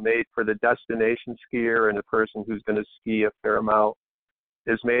made for the destination skier and the person who's going to ski a fair amount,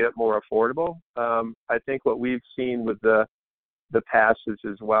 has made it more affordable. I think what we've seen with the passes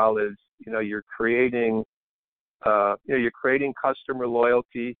as well is, you're creating customer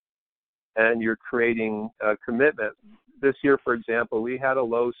loyalty and you're creating a commitment. This year, for example, we had a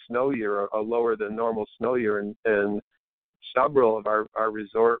low snow year, a lower than normal snow year in several of our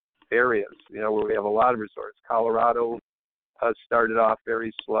resort areas, where we have a lot of resorts. Colorado started off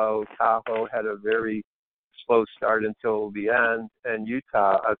very slow. Tahoe had a very slow start until the end, and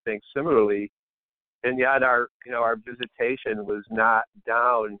Utah, I think, similarly. And yet our visitation was not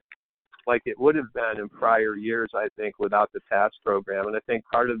down like it would have been in prior years, I think, without the pass program. And I think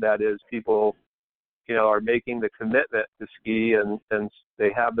part of that is people, are making the commitment to ski and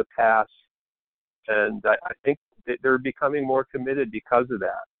they have the pass. And I think they're becoming more committed because of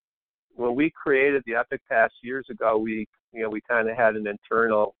that. When we created the Epic Pass years ago, we kind of had an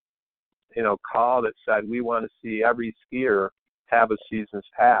internal, call that said we want to see every skier have a season's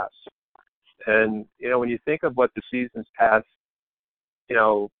pass. And, when you think of what the season's pass,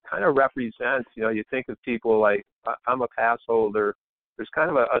 kind of represents, you think of people like, I'm a pass holder. There's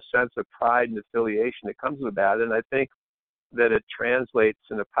kind of a sense of pride and affiliation that comes with that. And I think that it translates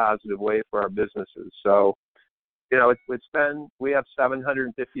in a positive way for our businesses. So, we have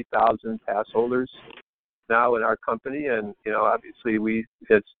 750,000 pass holders now in our company. And, obviously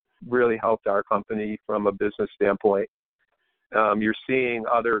it's really helped our company from a business standpoint. You're seeing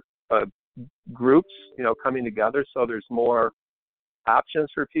other groups, coming together, so there's more options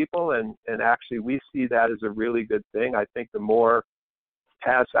for people, and actually we see that as a really good thing. I think the more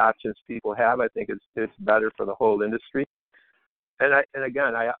pass options people have, I think it's better for the whole industry. And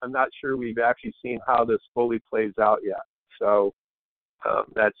I'm not sure we've actually seen how this fully plays out yet. So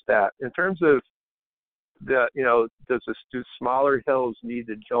that's that. In terms of do smaller hills need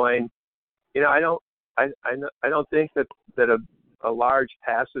to join? I don't think that a large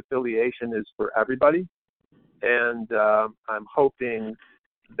pass affiliation is for everybody. And I'm hoping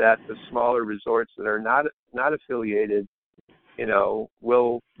that the smaller resorts that are not affiliated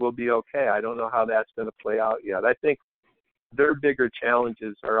we'll be okay. I don't know how that's going to play out yet. I think their bigger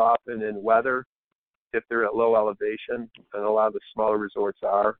challenges are often in weather, if they're at low elevation, and a lot of the smaller resorts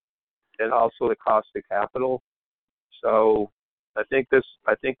are, and also the cost of capital. So I think the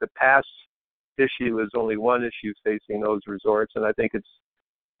pass issue is only one issue facing those resorts, and I think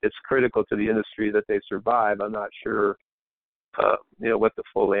it's critical to the industry that they survive. I'm not sure, what the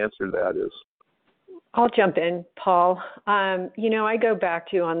full answer to that is. I'll jump in, Paul. I go back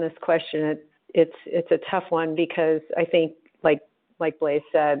to on this question. It's a tough one because I think, like Blaise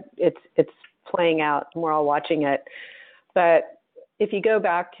said, it's playing out and we're all watching it. But if you go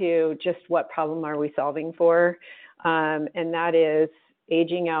back to just what problem are we solving for, and that is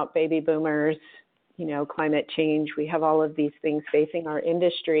aging out baby boomers, climate change. We have all of these things facing our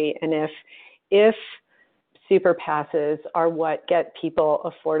industry, and if super passes are what get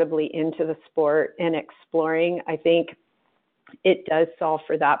people affordably into the sport and exploring, I think it does solve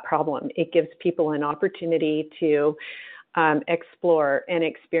for that problem. It gives people an opportunity to explore and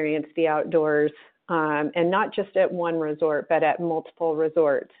experience the outdoors, and not just at one resort, but at multiple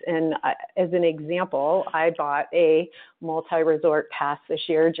resorts. And as an example, I bought a multi-resort pass this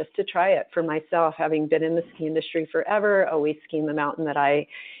year just to try it for myself, having been in the ski industry forever, always skiing the mountain that I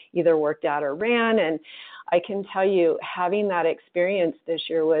either worked at or ran. And I can tell you, having that experience this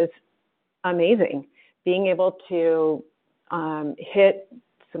year was amazing. Being able to hit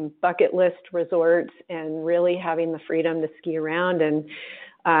some bucket list resorts and really having the freedom to ski around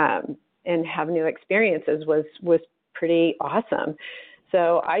and have new experiences was pretty awesome.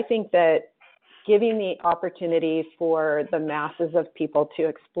 So I think that giving the opportunity for the masses of people to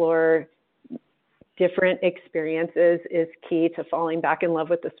explore different experiences is key to falling back in love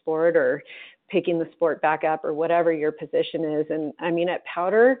with the sport or picking the sport back up or whatever your position is. And I mean, at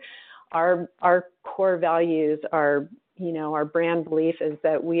Powder, our core values are, our brand belief is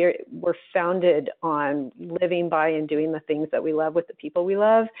that we're founded on living by and doing the things that we love with the people we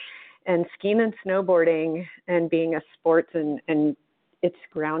love. And skiing and snowboarding and being a sports and it's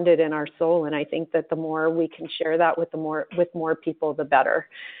grounded in our soul. And I think that the more we can share that with more people, the better.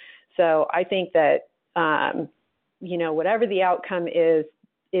 So I think that, whatever the outcome is,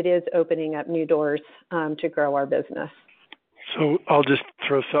 it is opening up new doors to grow our business. So I'll just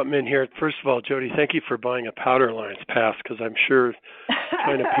throw something in here. First of all, Jody, thank you for buying a Powder Alliance pass, because I'm sure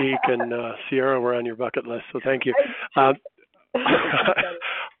China Peak and Sierra were on your bucket list. So thank you.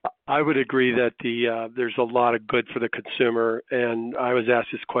 I would agree that there's a lot of good for the consumer. And I was asked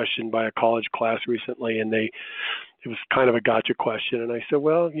this question by a college class recently, and it was kind of a gotcha question. And I said,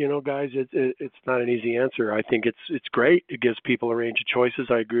 well, guys, it's not an easy answer. I think it's great. It gives people a range of choices.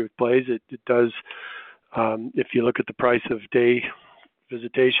 I agree with Blaise. It does. If you look at the price of day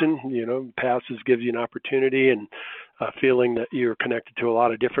visitation, passes gives you an opportunity and a feeling that you're connected to a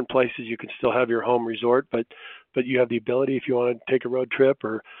lot of different places. You can still have your home resort, but you have the ability, if you want to take a road trip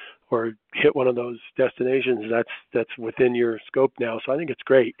or hit one of those destinations, that's within your scope now. So I think it's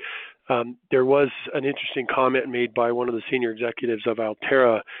great. There was an interesting comment made by one of the senior executives of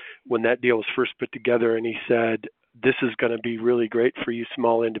Alterra when that deal was first put together, and he said, this is going to be really great for you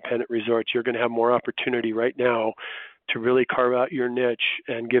small independent resorts. You're going to have more opportunity right now to really carve out your niche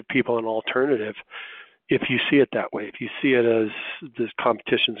and give people an alternative. If you see it that way, if you see it as this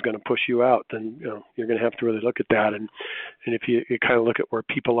competition is going to push you out, then you're going to have to really look at that. And if you kind of look at where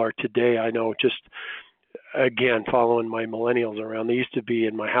people are today, I know just, again, following my millennials around, they used to be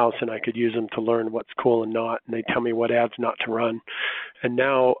in my house and I could use them to learn what's cool and not, and they tell me what ads not to run. And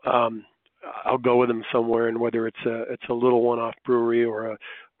now I'll go with them somewhere, and whether it's a little one-off brewery or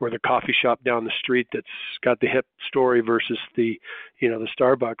the coffee shop down the street that's got the hip story versus the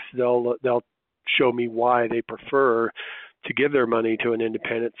Starbucks, they'll show me why they prefer to give their money to an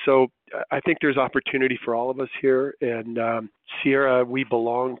independent. So I think there's opportunity for all of us here. And Sierra, we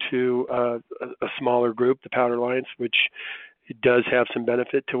belong to a smaller group, the Powder Alliance, which it does have some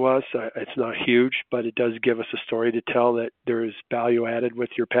benefit to us. It's not huge, but it does give us a story to tell that there is value added with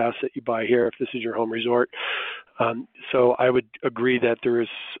your pass that you buy here if this is your home resort. So I would agree that there is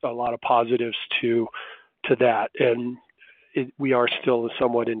a lot of positives to that. And we are still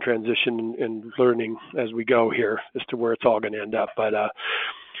somewhat in transition and learning as we go here as to where it's all going to end up. But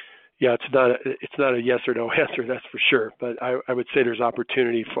yeah, it's not a yes or no answer, that's for sure. But I would say there's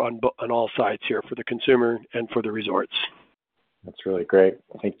opportunity on all sides here for the consumer and for the resorts. That's really great.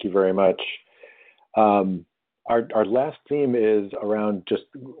 Thank you very much. Our last theme is around just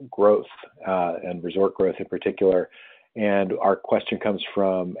growth and resort growth in particular. And our question comes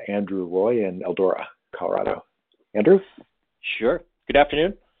from Andrew Roy in Eldora, Colorado. Andrew? Sure. Good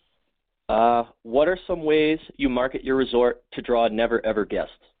afternoon. What are some ways you market your resort to draw never-ever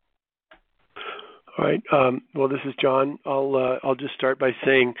guests? All right. Well, this is John. I'll just start by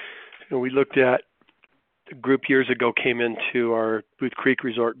saying, we looked at a group years ago came into our Booth Creek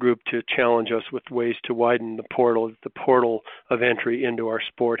Resort group to challenge us with ways to widen the portal. The portal of entry into our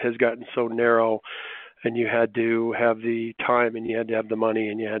sport has gotten so narrow, and you had to have the time, and you had to have the money,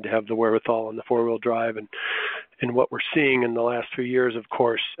 and you had to have the wherewithal and the four-wheel drive. And what we're seeing in the last few years, of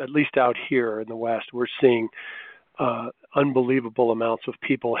course, at least out here in the West, we're seeing unbelievable amounts of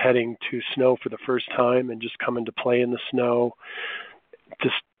people heading to snow for the first time and just coming to play in the snow.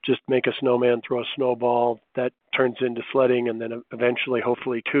 Just make a snowman, throw a snowball. That turns into sledding, and then eventually,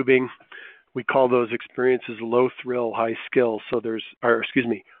 hopefully, tubing. We call those experiences low thrill, high skill.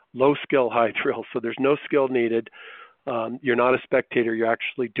 Low skill, high thrill. So there's no skill needed. You're not a spectator. You're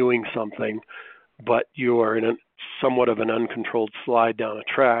actually doing something, but you are in somewhat of an uncontrolled slide down a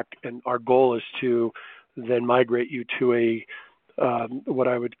track. And our goal is to then migrate you to a what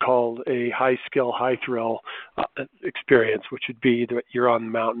I would call a high skill, high thrill experience, which would be that you're on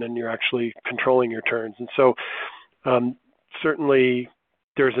the mountain and you're actually controlling your turns. And so certainly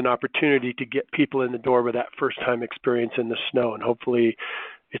there's an opportunity to get people in the door with that first time experience in the snow. And hopefully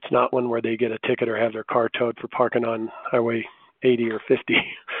it's not one where they get a ticket or have their car towed for parking on Highway 80 or 50.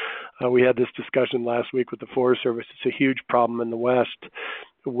 We had this discussion last week with the Forest Service. It's a huge problem in the West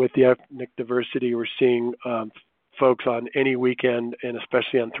with the ethnic diversity. We're seeing folks on any weekend, and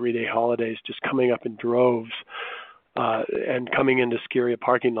especially on 3-day holidays, just coming up in droves and coming into ski area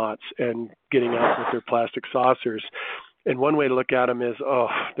parking lots and getting out with their plastic saucers. And one way to look at them is,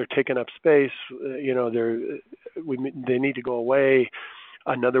 they're taking up space. They need to go away.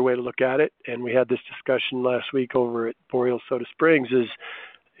 Another way to look at it, and we had this discussion last week over at Boreal Soda Springs, is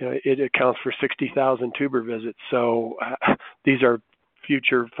it accounts for 60,000 tuber visits. So these are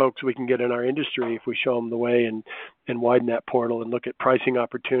future folks we can get in our industry if we show them the way and widen that portal and look at pricing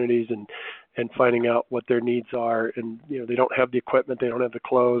opportunities and finding out what their needs are. And they don't have the equipment, they don't have the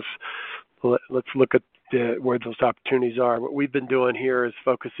clothes. Let's look at where those opportunities are. What we've been doing here is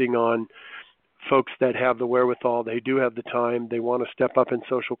focusing on folks that have the wherewithal. They do have the time. They want to step up in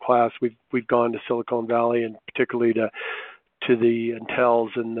social class. We've gone to Silicon Valley, and particularly to the Intels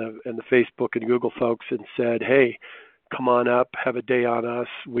and the Facebook and Google folks, and said, hey, come on up, have a day on us.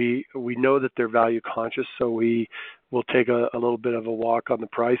 We know that they're value conscious, so we will take a little bit of a walk on the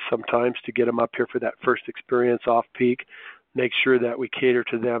price sometimes to get them up here for that first experience off peak, make sure that we cater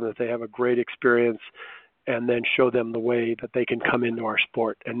to them, that they have a great experience, and then show them the way that they can come into our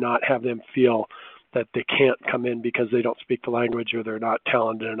sport and not have them feel that they can't come in because they don't speak the language or they're not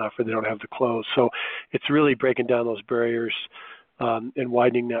talented enough or they don't have the clothes. So it's really breaking down those barriers and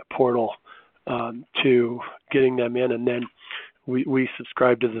widening that portal to getting them in. And then we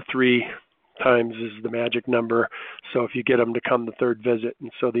subscribe to the 3 times is the magic number. So if you get them to come the third visit,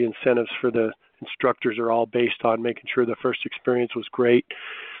 and so the incentives for the instructors are all based on making sure the first experience was great.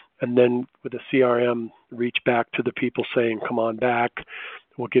 And then with the CRM, reach back to the people saying, come on back.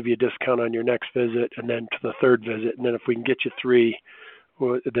 We'll give you a discount on your next visit, and then to the third visit. And then if we can get you 3,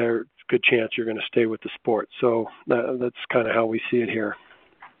 there's a good chance you're going to stay with the sport. So that's kind of how we see it here.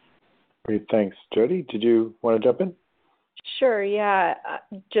 Great, thanks. Jody, did you want to jump in? Sure, yeah.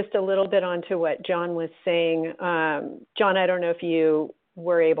 Just a little bit onto what John was saying. John, I don't know if you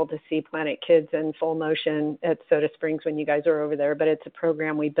were able to see Planet Kids in full motion at Soda Springs when you guys were over there, but it's a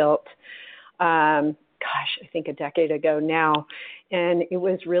program we built, I think a decade ago now. And it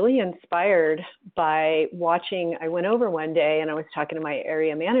was really inspired by watching. I went over one day and I was talking to my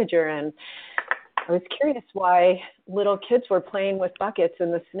area manager, and I was curious why little kids were playing with buckets in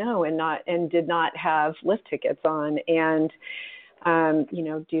the snow and did not have lift tickets on. And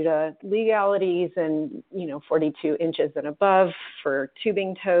due to legalities and 42 inches and above for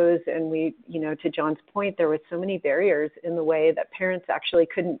tubing toes, and we, to John's point, there were so many barriers in the way that parents actually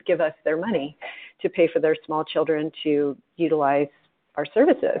couldn't give us their money to pay for their small children to utilize our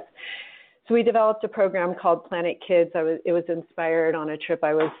services. So we developed a program called Planet Kids. It was inspired on a trip.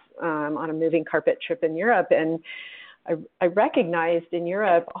 I was on a moving carpet trip in Europe, and I recognized in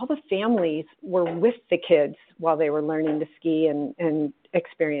Europe all the families were with the kids while they were learning to ski and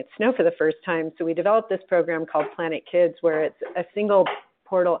experience snow for the first time. So we developed this program called Planet Kids, where it's a single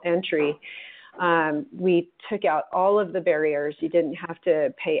portal entry. We took out all of the barriers. You didn't have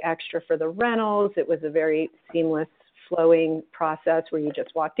to pay extra for the rentals. It was a very seamless, flowing process where you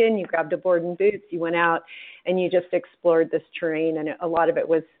just walked in, you grabbed a board and boots, you went out, and you just explored this terrain. And a lot of it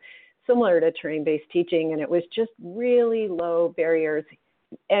was similar to terrain-based teaching, and it was just really low barriers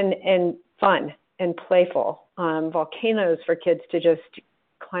and fun and playful. Volcanoes for kids to just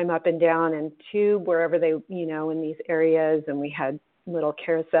climb up and down and tube wherever they, in these areas. And we had little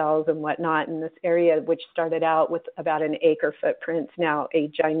carousels and whatnot in this area, which started out with about an acre footprint, now a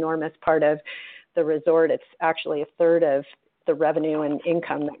ginormous part of the resort. It's actually a third of the revenue and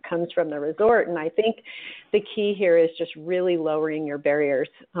income that comes from the resort. And I think the key here is just really lowering your barriers.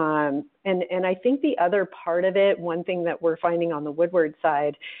 And I think the other part of it, one thing that we're finding on the Woodward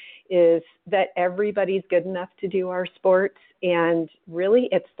side is that everybody's good enough to do our sports. And really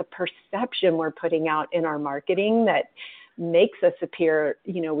it's the perception we're putting out in our marketing that makes us appear,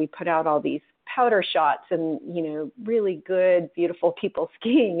 we put out all these powder shots and, really good, beautiful people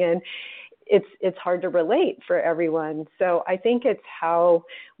skiing. And it's hard to relate for everyone. So I think it's how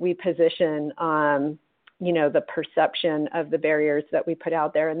we position, the perception of the barriers that we put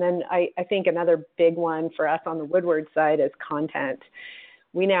out there. And then I think another big one for us on the Woodward side is content.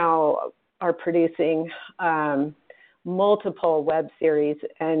 We now are producing multiple web series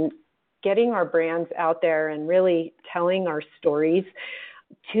and getting our brands out there and really telling our stories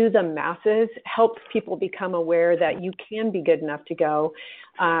to the masses helps people become aware that you can be good enough to go,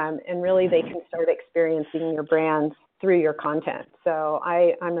 and really they can start experiencing your brands through your content. So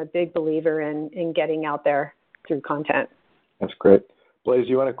I'm a big believer in getting out there through content. That's great. Blaise,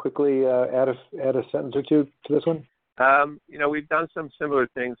 you want to quickly add a sentence or two to this one? We've done some similar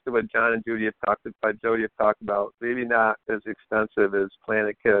things to what John and Jody have talked about. Maybe not as extensive as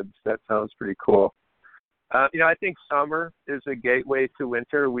Planet Kids. That sounds pretty cool. I think summer is a gateway to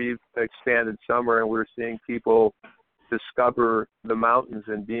winter. We've expanded summer, and we're seeing people discover the mountains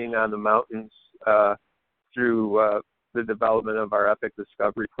and being on the mountains through the development of our Epic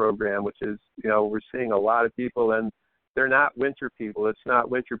Discovery program, which is, we're seeing a lot of people, and they're not winter people. It's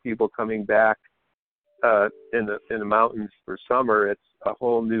not winter people coming back in the mountains for summer. It's a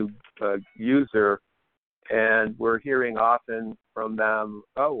whole new user. And we're hearing often from them,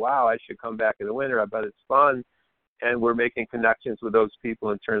 oh, wow, I should come back in the winter. I bet it's fun. And we're making connections with those people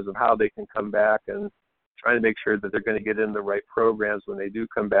in terms of how they can come back and trying to make sure that they're going to get in the right programs when they do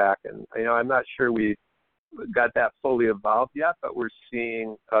come back. And, I'm not sure we got that fully evolved yet, but we're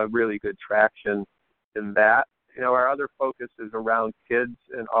seeing really good traction in that. Our other focus is around kids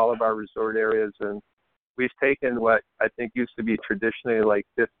in all of our resort areas. And we've taken what I think used to be traditionally like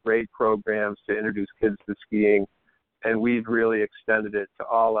fifth grade programs to introduce kids to skiing, and we've really extended it to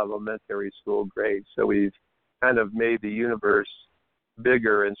all elementary school grades. So we've kind of made the universe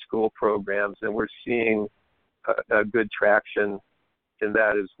bigger in school programs, and we're seeing a good traction in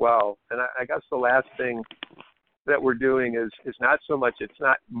that as well. And I guess the last thing that we're doing is not so much, it's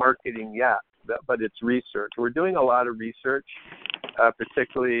not marketing yet, but it's research. We're doing a lot of research,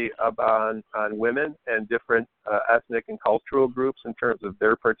 particularly on women and different ethnic and cultural groups in terms of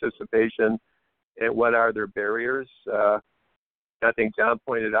their participation and what are their barriers. I think John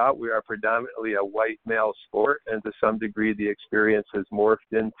pointed out we are predominantly a white male sport, and to some degree the experience has morphed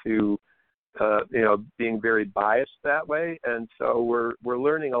into being very biased that way. And so we're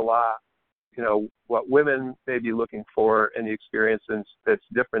learning a lot, what women may be looking for in the experience that's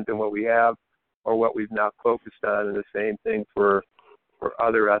different than what we have or what we've not focused on, and the same thing for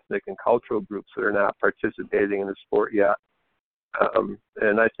other ethnic and cultural groups that are not participating in the sport yet.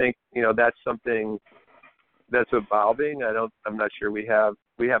 And I think, that's something that's evolving. I'm not sure we have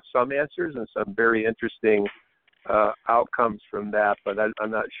some answers and some very interesting outcomes from that, but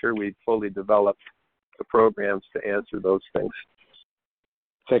I'm not sure we've fully developed the programs to answer those things.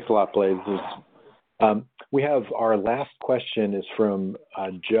 Thanks a lot, Blaise. We have our last question is from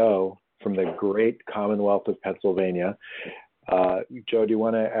Joe from the great Commonwealth of Pennsylvania. Joe, do you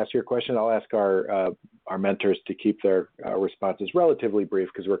want to ask your question? I'll ask our mentors to keep their responses relatively brief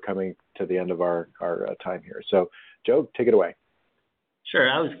because we're coming to the end of our time here. So, Joe, take it away. Sure.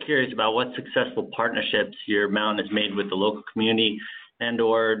 I was curious about what successful partnerships your mountain has made with the local community and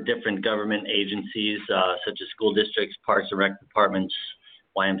or different government agencies such as school districts, parks and rec departments,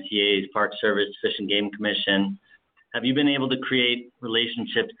 YMCA's, Park Service, Fish and Game Commission. Have you been able to create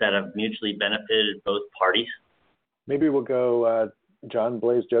relationships that have mutually benefited both parties? Maybe we'll go John,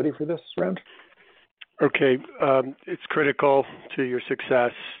 Blaise, Jody for this round. Okay. It's critical to your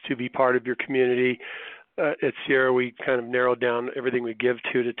success to be part of your community. At Sierra, we kind of narrowed down everything we give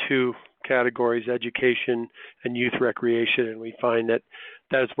to two categories, education and youth recreation, and we find that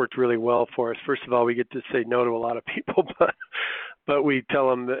has worked really well for us. First of all, we get to say no to a lot of people, but we tell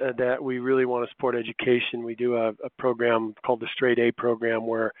them that we really want to support education. We do a program called the Straight A program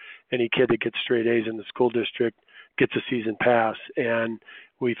where any kid that gets straight A's in the school district gets a season pass, and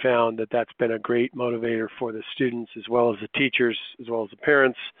we found that that's been a great motivator for the students as well as the teachers, as well as the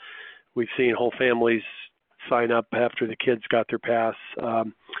parents. We've seen whole families sign up after the kids got their pass.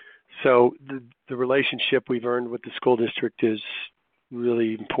 So the relationship we've earned with the school district is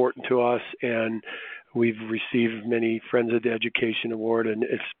really important to us, and we've received many Friends of the Education Award, and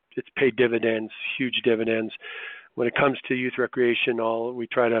it's paid dividends, huge dividends. When it comes to youth recreation, we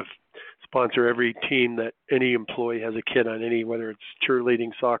try to sponsor every team that any employee has a kid on, whether it's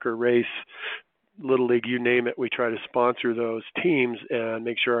cheerleading, soccer, race, Little League, you name it. We try to sponsor those teams and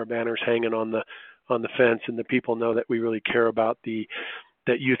make sure our banner's hanging on the fence, and the people know that we really care about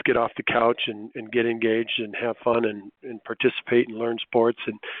that youth get off the couch and get engaged and have fun and participate and learn sports,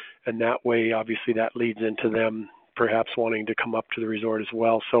 and that way obviously that leads into them perhaps wanting to come up to the resort as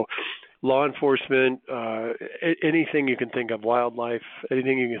well. So law enforcement, anything you can think of, wildlife,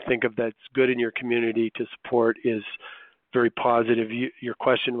 anything you can think of that's good in your community to support is very positive. Your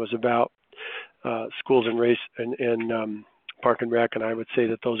question was about schools and race and Park and Rec, and I would say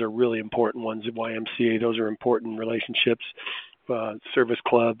that those are really important ones. At YMCA, those are important relationships. Service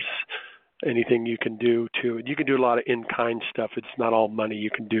clubs, anything you can do you can do a lot of in-kind stuff. It's not all money. You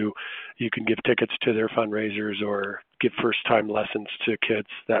can give tickets to their fundraisers or give first-time lessons to kids,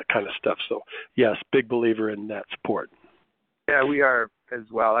 that kind of stuff. So yes, big believer in that support. Yeah, we are as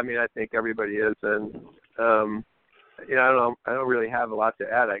well. I mean, I think everybody is, and I don't really have a lot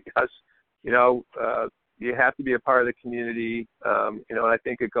to add. I guess you have to be a part of the community, and I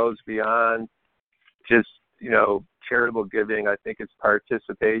think it goes beyond just charitable giving. I think it's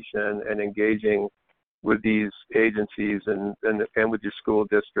participation and engaging with these agencies and with your school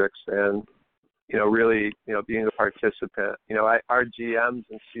districts, and really being a participant. Our GMs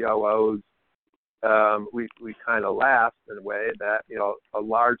and COOs, we kind of laugh in a way that a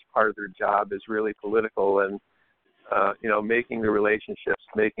large part of their job is really political, and making the relationships,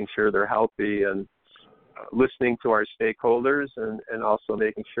 making sure they're healthy, and listening to our stakeholders, and also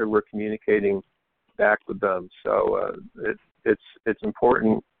making sure we're communicating back with them. So it's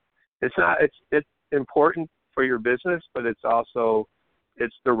important. It's important for your business, but it's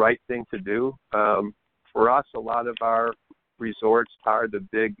the right thing to do. For us, a lot of our resorts are the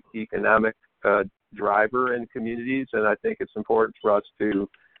big economic driver in communities, and I think it's important for us to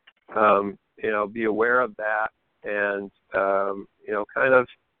be aware of that and kind of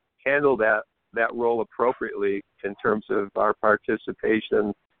handle that role appropriately in terms of our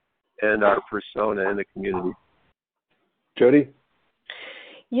participation and our persona in the community. Jody?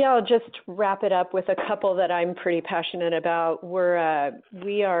 Yeah, I'll just wrap it up with a couple that I'm pretty passionate about.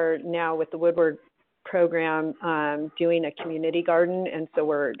 We are now with the Woodward program doing a community garden, and so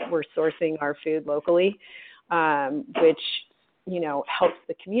we're sourcing our food locally, which helps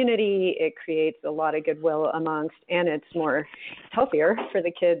the community. It creates a lot of goodwill amongst, and it's healthier for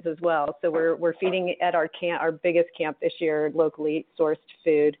the kids as well. So we're feeding at our biggest camp this year, locally sourced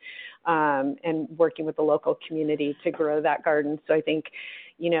food, and working with the local community to grow that garden. So I think,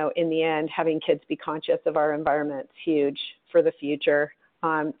 in the end, having kids be conscious of our environment is huge for the future.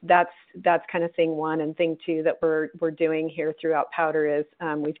 That's kind of thing one. And thing two that we're doing here throughout Powder is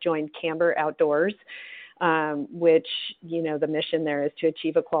we've joined Camber Outdoors, which, the mission there is to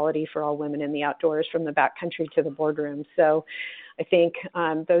achieve equality for all women in the outdoors from the backcountry to the boardroom. So I think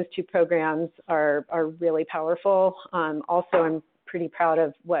those two programs are really powerful. Also, I'm pretty proud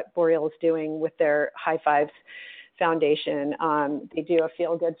of what Boreal is doing with their High Fives Foundation. They do a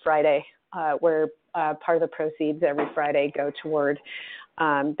Feel Good Friday where part of the proceeds every Friday go toward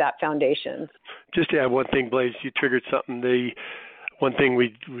that foundation. Just to add one thing, Blaze, you triggered something. One thing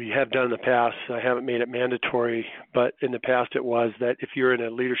we have done in the past, I haven't made it mandatory, but in the past it was that if you're in a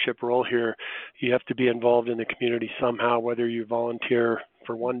leadership role here, you have to be involved in the community somehow, whether you volunteer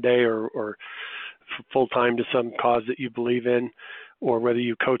for one day or full-time to some cause that you believe in, or whether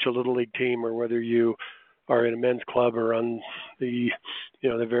you coach a Little League team, or whether you are in a men's club or on the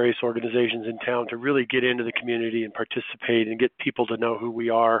various organizations in town, to really get into the community and participate and get people to know who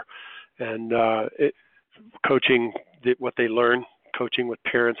we are, and coaching what they learn, coaching with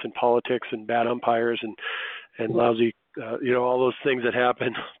parents and politics and bad umpires and lousy, all those things that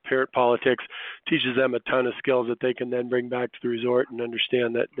happen, parent politics, teaches them a ton of skills that they can then bring back to the resort and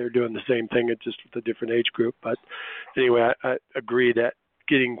understand that they're doing the same thing, it's just with a different age group. But anyway, I agree that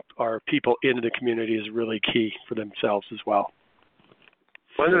getting our people into the community is really key for themselves as well.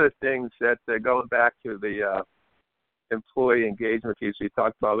 One of the things that, going back to the employee engagement piece we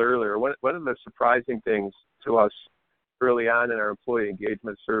talked about earlier, one of the surprising things to us early on in our employee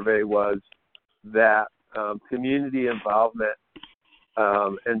engagement survey was that community involvement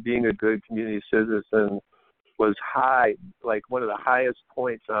and being a good community citizen was high, like one of the highest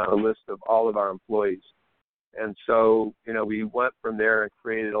points on the list of all of our employees. And so, we went from there and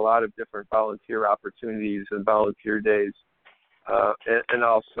created a lot of different volunteer opportunities and volunteer days, and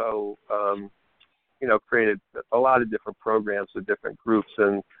also, created a lot of different programs with different groups,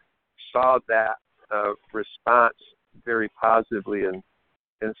 and saw that response very positively in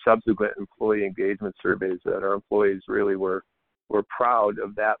subsequent employee engagement surveys, that our employees really were proud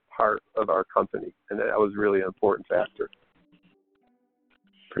of that part of our company, and that was really an important factor.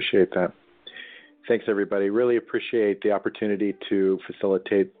 Appreciate that. Thanks, everybody. Really appreciate the opportunity to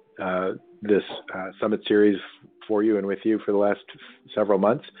facilitate this summit series for you and with you for the last several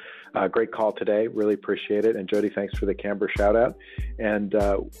months. Great call today. Really appreciate it. And Jody, thanks for the Camber shout out. And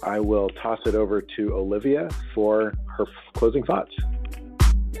I will toss it over to Olivia for her closing thoughts.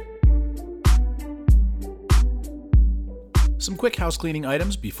 Some quick house cleaning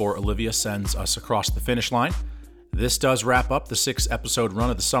items before Olivia sends us across the finish line. This does wrap up the 6-episode run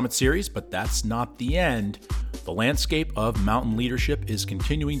of the Summit Series, but that's not the end. The landscape of mountain leadership is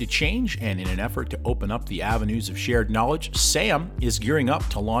continuing to change, and in an effort to open up the avenues of shared knowledge, SAM is gearing up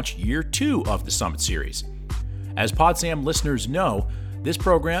to launch year 2 of the Summit Series. As PodSam listeners know, this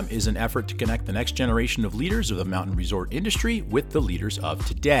program is an effort to connect the next generation of leaders of the mountain resort industry with the leaders of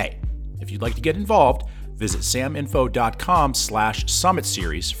today. If you'd like to get involved, visit saminfo.com/Summit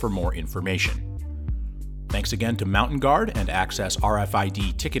Series for more information. Thanks again to Mountain Guard and Access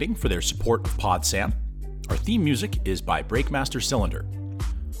RFID Ticketing for their support of PodSam. Our theme music is by Breakmaster Cylinder.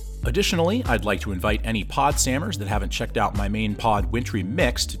 Additionally, I'd like to invite any PodSammers that haven't checked out my main pod, Wintry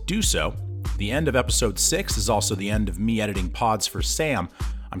Mix, to do so. The end of episode 6 is also the end of me editing pods for SAM.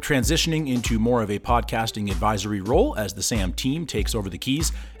 I'm transitioning into more of a podcasting advisory role as the SAM team takes over the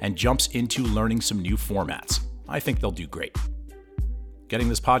keys and jumps into learning some new formats. I think they'll do great. Getting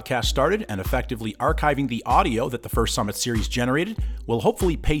this podcast started and effectively archiving the audio that the first Summit Series generated will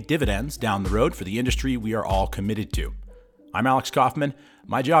hopefully pay dividends down the road for the industry we are all committed to. I'm Alex Kaufman.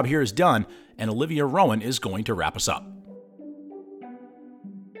 My job here is done, and Olivia Rowan is going to wrap us up.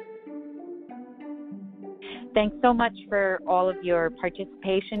 Thanks so much for all of your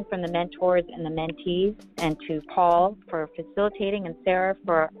participation from the mentors and the mentees, and to Paul for facilitating, and Sarah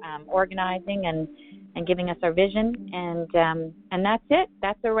for organizing and giving us our vision. And that's it.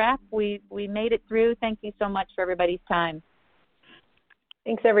 That's a wrap. We made it through. Thank you so much for everybody's time.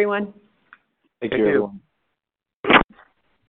 Thanks, everyone. Thank you, everyone.